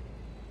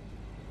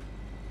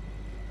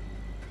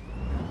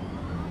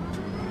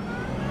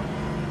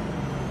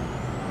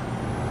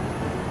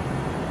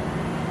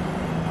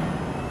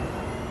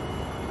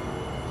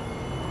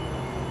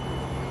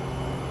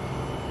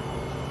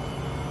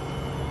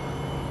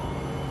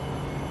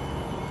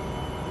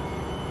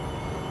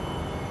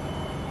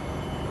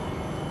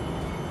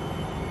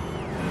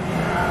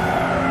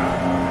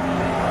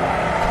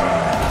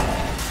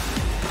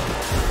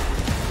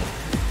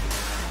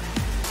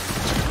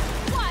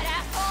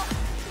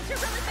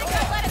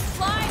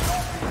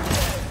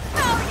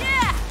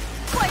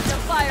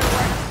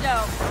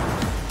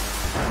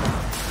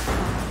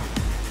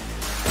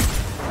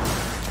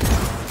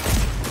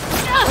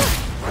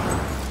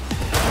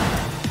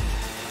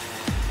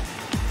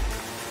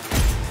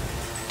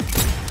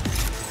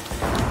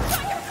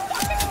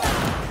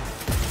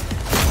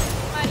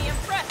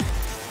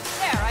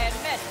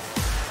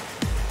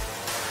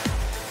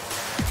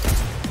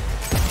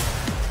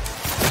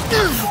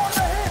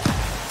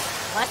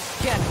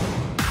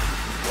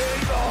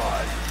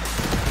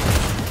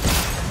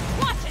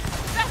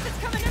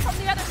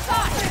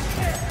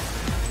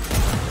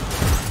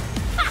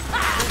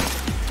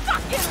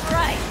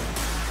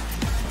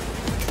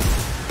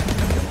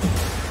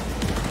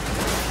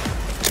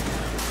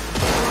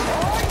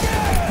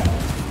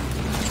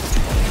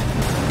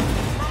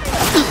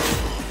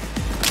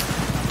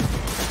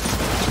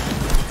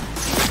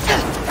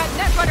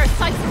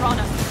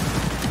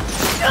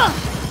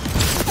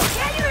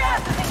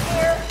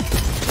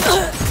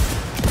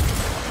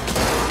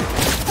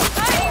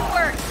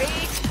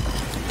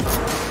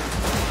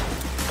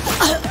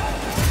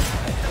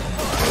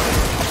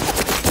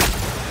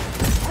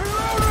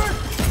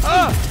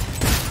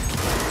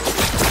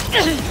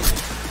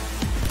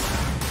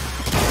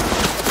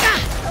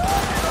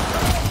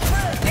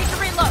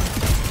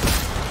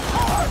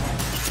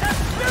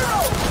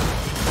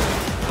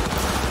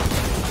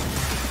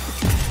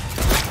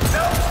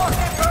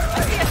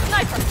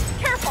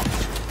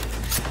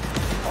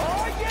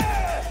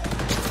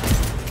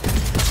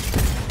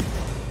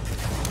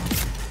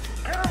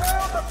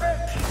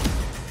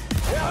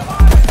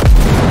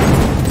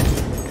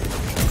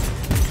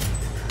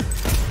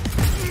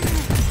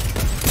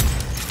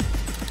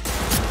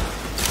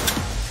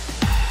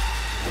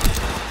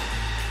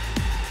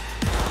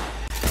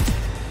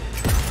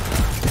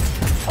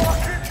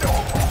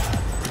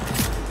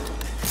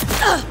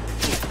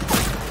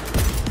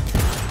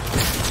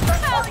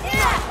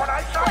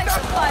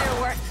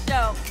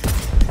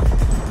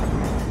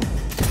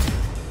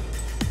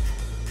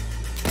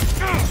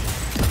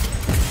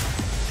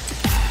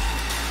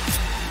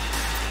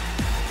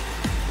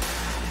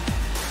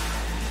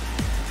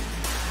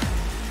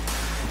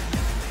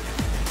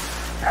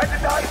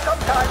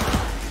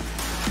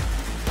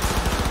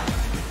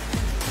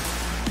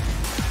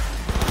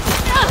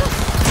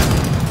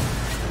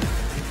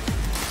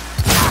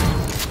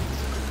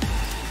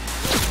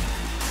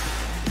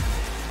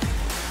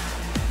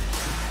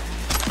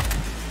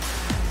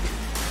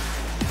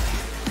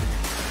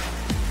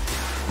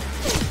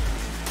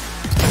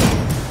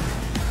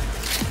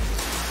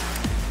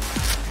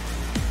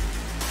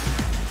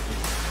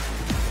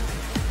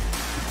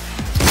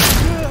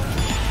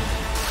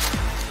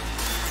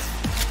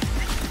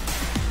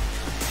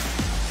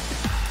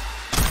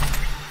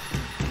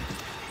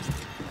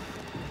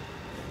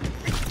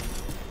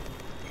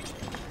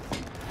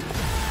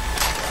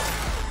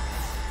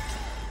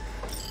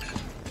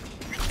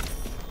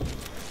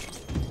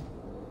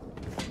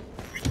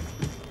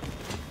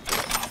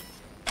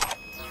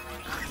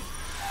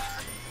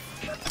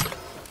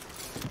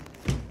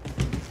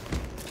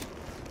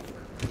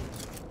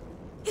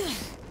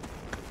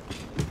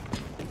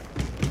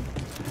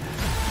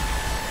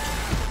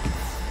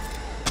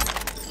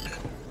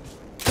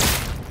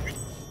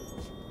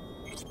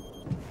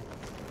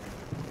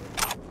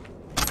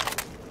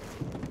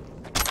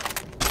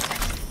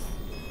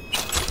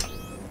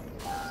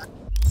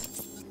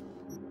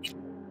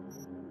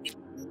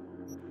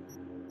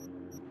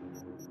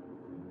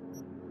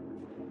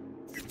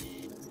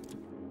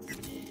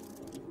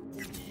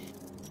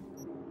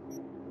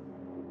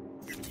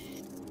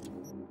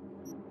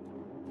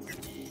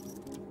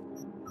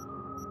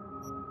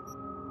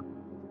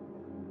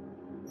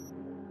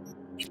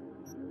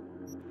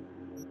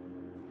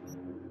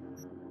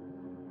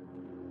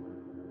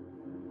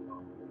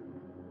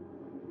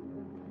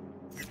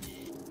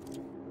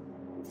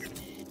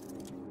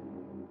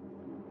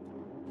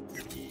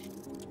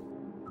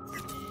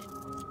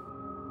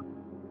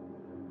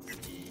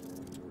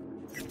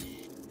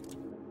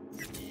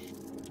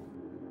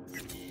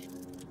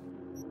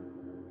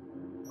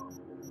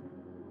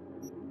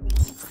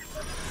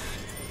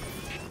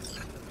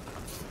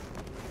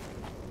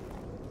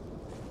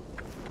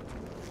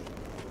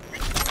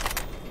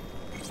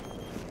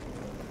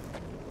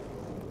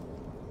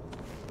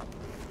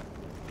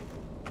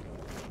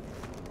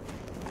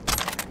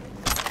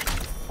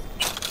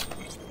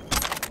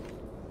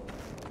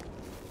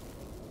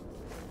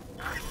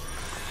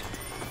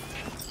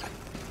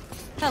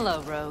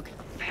 Hello, Rogue.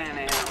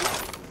 Panam.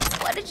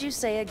 What did you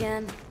say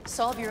again?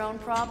 Solve your own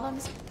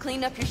problems?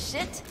 Clean up your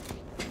shit?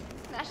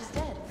 Nash is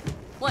dead.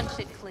 One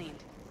shit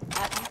cleaned.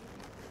 Happy?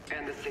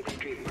 And the 6th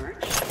Street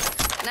merch?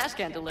 Nash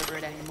can't deliver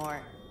it anymore.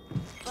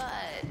 But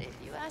if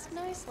you ask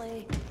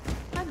nicely,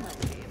 I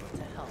might be able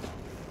to help.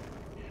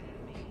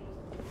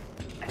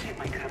 I take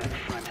my cut up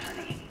front,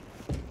 honey.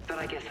 But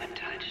I guess I'm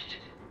touched.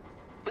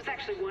 Was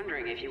actually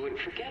wondering if you wouldn't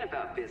forget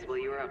about Biz while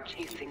you were out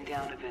chasing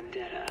down a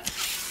vendetta.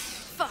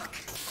 Fuck!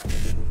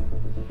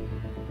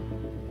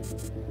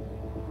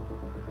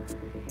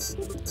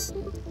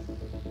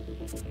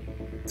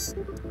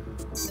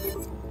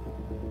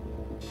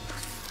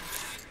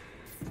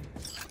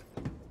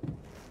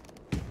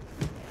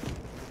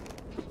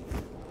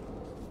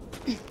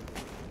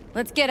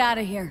 Let's get out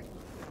of here.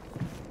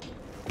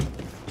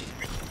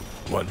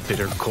 One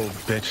bitter cold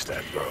bitch,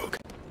 that rogue.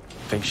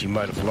 Think she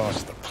might have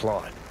lost the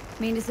plot.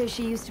 Mean to say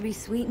she used to be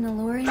sweet and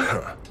alluring?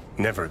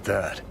 Never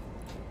that.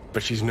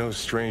 But she's no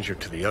stranger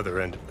to the other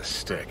end of the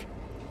stick.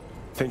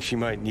 Think she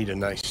might need a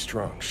nice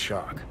strong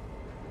shock.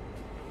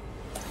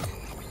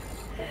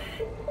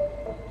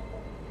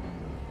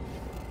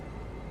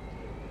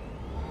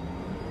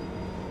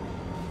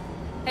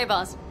 Hey,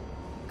 boss.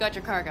 Got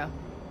your cargo.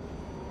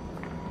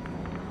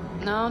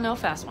 No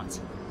fast ones.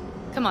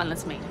 Come on,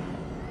 let's meet.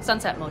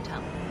 Sunset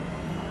Motel.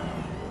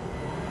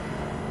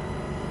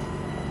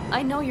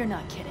 I know you're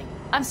not kidding.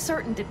 I'm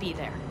certain to be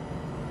there.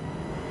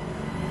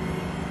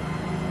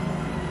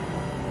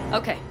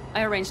 Okay,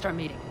 I arranged our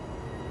meeting.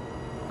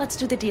 Let's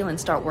do the deal and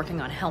start working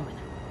on Hellman.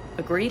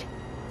 Agreed?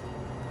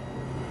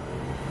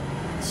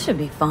 Should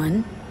be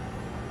fun.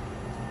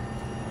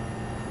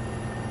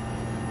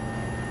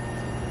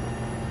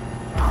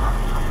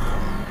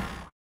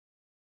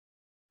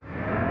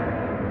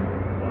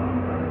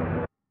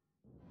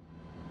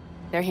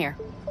 They're here.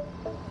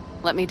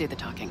 Let me do the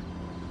talking.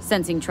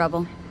 Sensing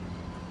trouble?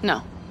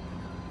 No.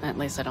 At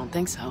least I don't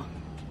think so.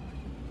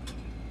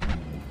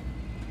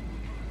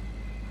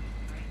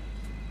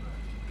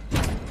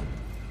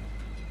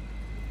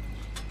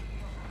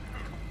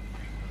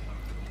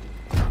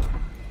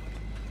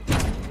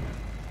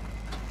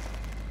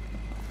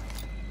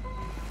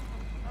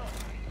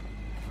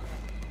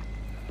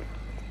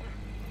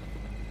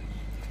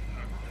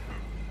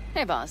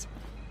 Hey, boss.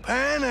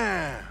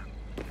 Panam!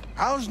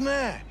 How's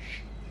Nash?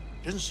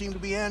 Doesn't seem to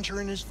be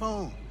answering his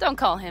phone. Don't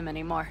call him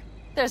anymore.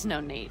 There's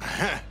no need.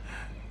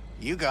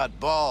 You got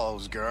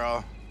balls,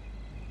 girl.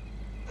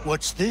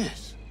 What's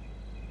this?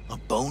 A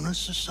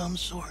bonus of some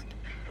sort?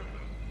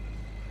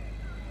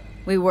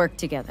 We work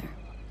together.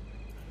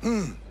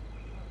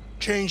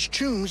 Change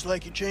tunes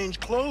like you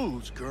change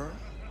clothes, girl.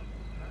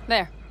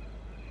 There.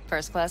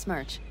 First class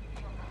merch.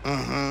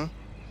 Mm-hmm.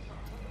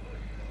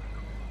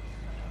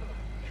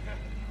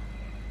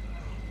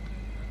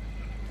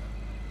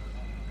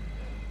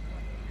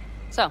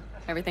 So,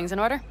 everything's in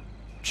order?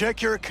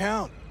 Check your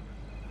account.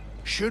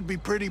 Should be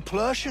pretty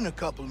plush in a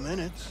couple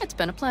minutes. It's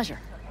been a pleasure.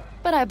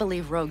 But I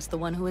believe Rogue's the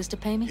one who is to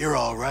pay me. You're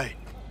all right.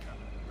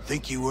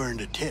 Think you earned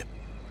a tip.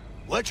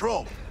 Let's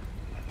roll.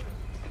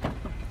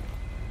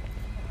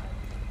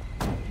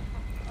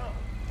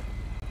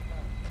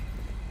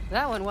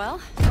 That went well.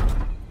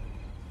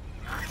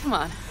 Come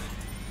on.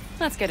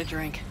 Let's get a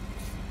drink.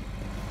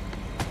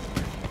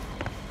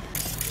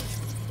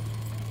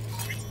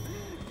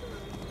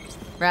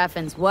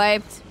 Raffin's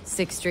wiped,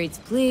 6th Street's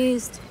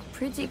pleased.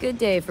 Pretty good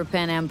day for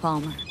Panam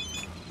Palmer.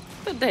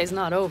 The day's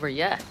not over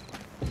yet.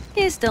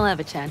 You still have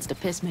a chance to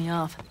piss me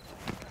off.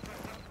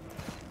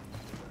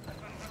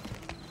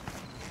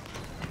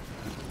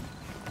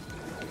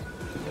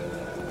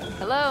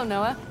 Hello,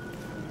 Noah.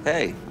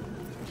 Hey,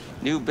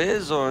 new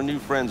biz or new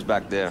friends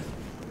back there?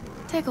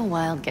 Take a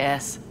wild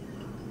guess.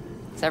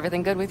 Is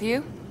everything good with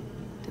you?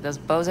 Did those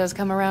bozos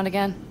come around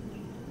again?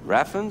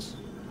 Raffins?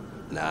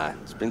 Nah,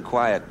 it's been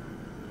quiet.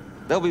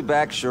 They'll be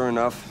back, sure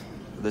enough.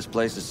 This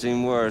place has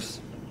seen worse.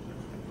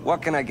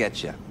 What can I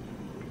get you?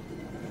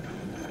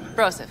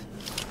 Broseph.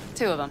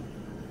 2 of them.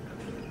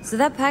 So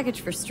that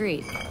package for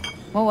Street,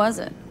 what was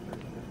it?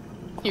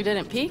 You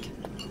didn't peek?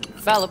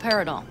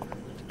 Valoperidol.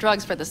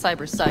 Drugs for the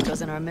cyber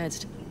psychos in our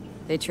midst.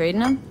 They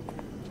trading them?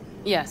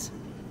 Yes.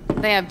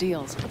 They have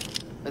deals.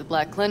 With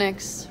black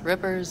clinics,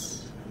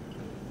 rippers.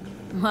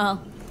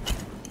 Well,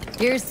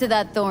 here's to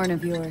that thorn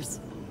of yours.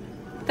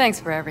 Thanks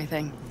for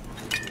everything,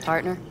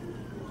 partner.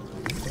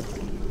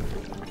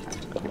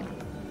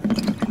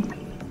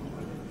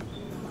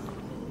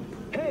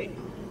 Hey,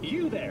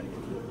 you there.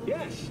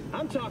 Yes,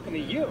 I'm talking to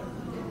you.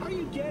 Are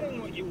you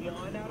getting what you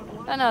want out of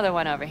life? Another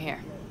one over here.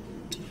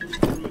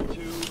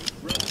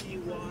 Rusty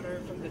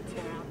water from the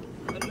tap.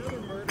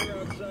 Another murder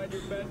outside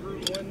your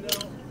bedroom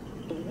window.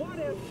 But what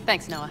if...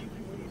 Thanks, Noah.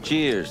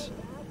 Cheers.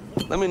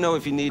 Let me know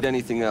if you need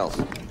anything else.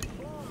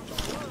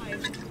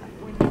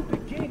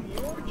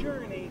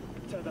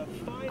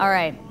 All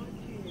right.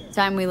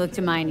 Time we look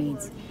to my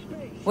needs.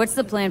 What's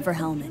the plan for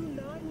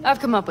Hellman? I've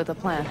come up with a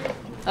plan.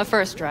 A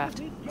first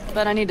draft.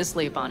 But I need to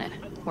sleep on it.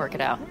 Work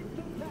it out.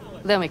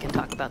 Then we can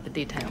talk about the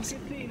details.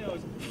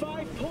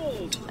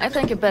 I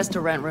think it best to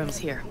rent rooms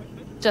here.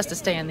 just to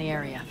stay in the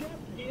area.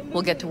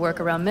 We'll get to work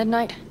around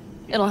midnight.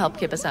 It'll help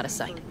keep us out of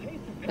sight.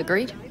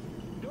 Agreed?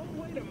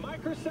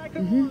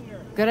 Mm-hmm.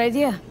 Good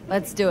idea.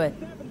 Let's do it.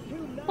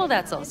 Well,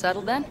 that's all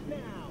settled then.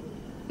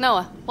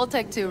 Noah, we'll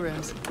take 2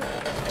 rooms.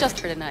 Just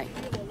for tonight.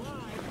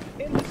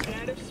 In the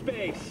span of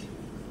space.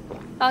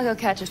 I'll go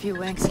catch a few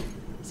winks.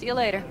 See you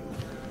later.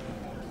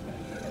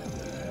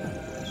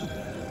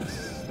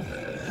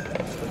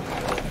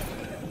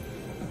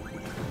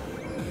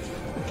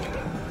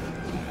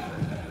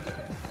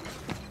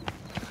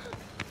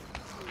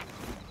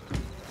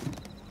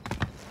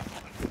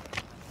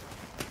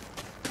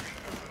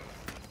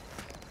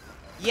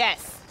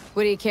 Yes.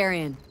 What are you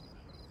carrying?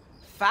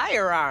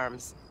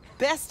 Firearms.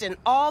 Best in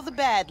all the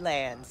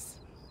Badlands.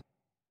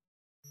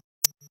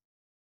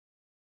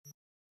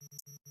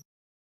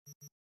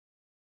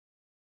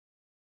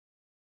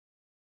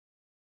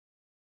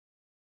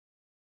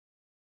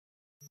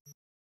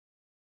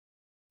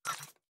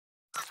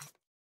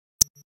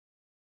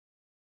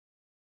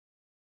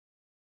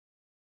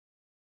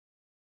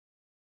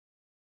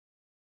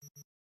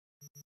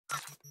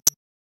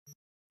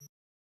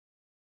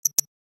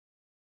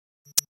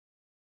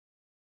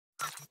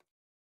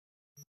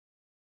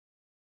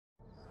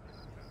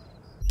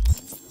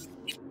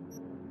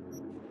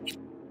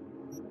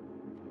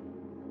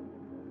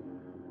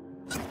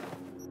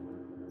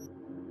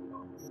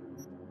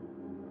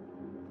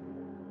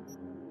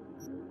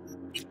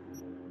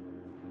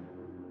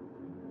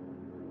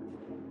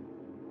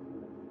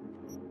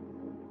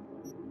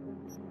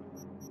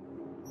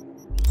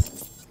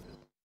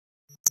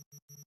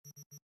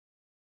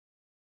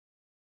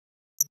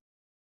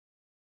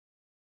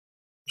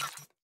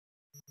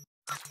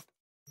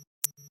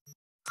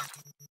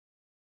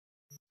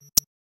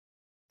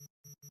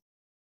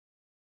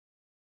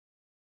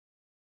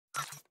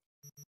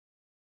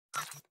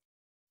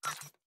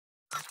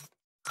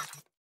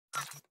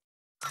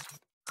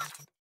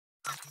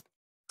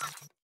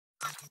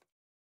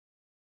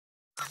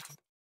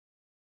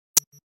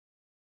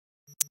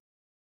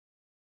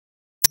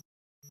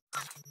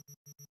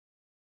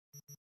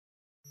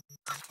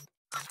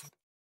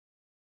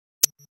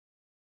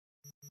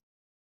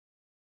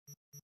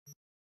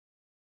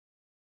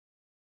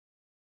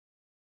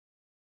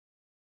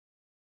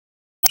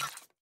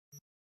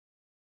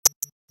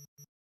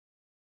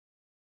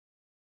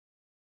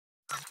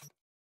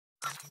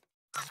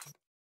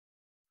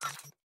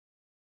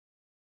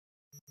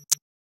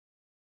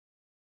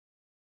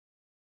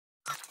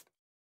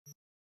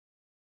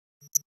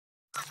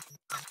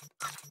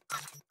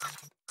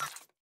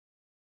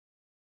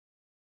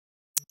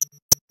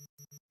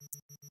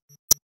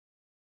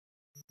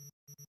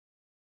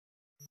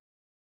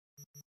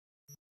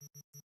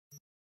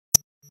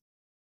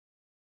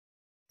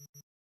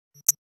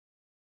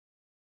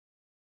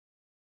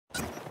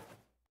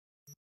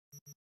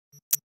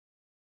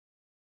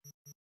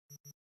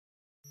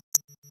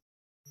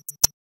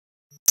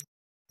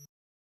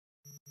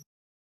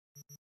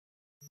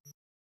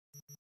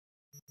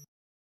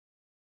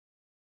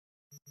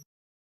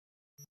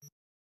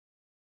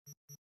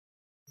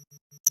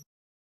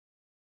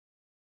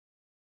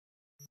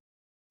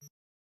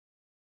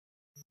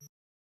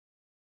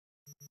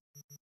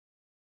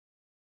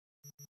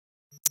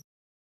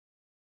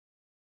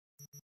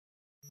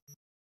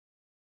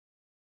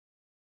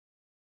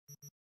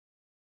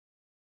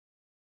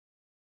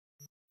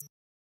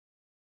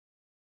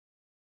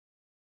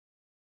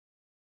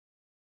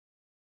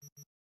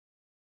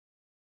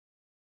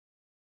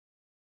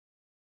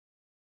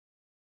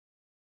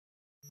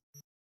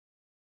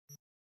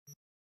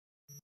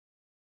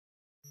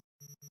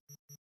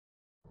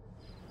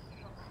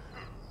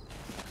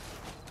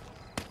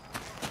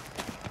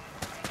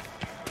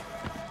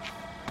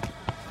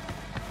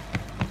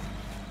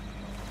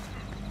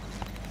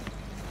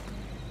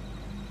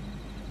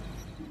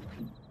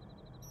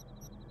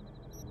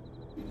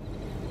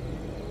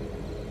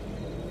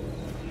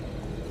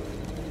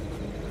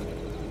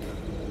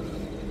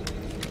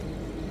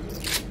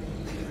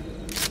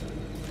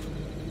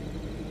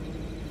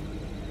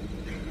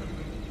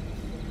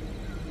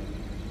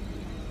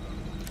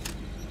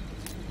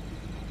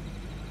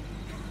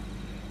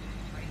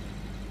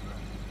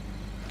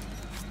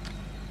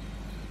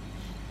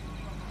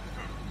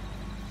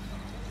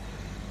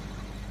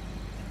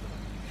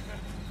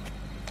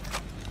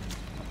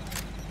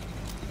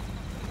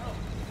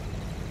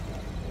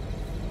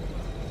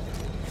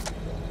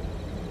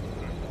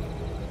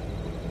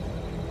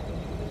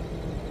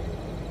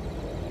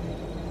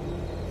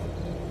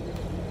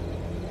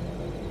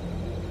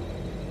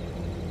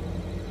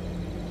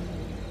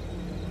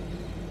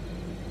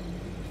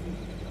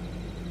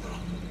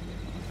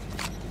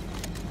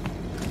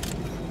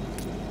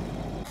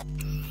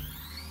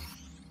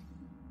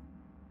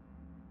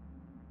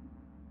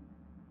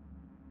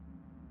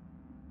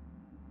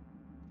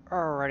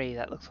 Alrighty,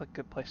 that looks like a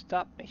good place to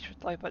stop. Make sure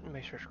to like button,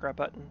 make sure to subscribe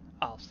button.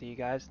 I'll see you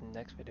guys in the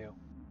next video.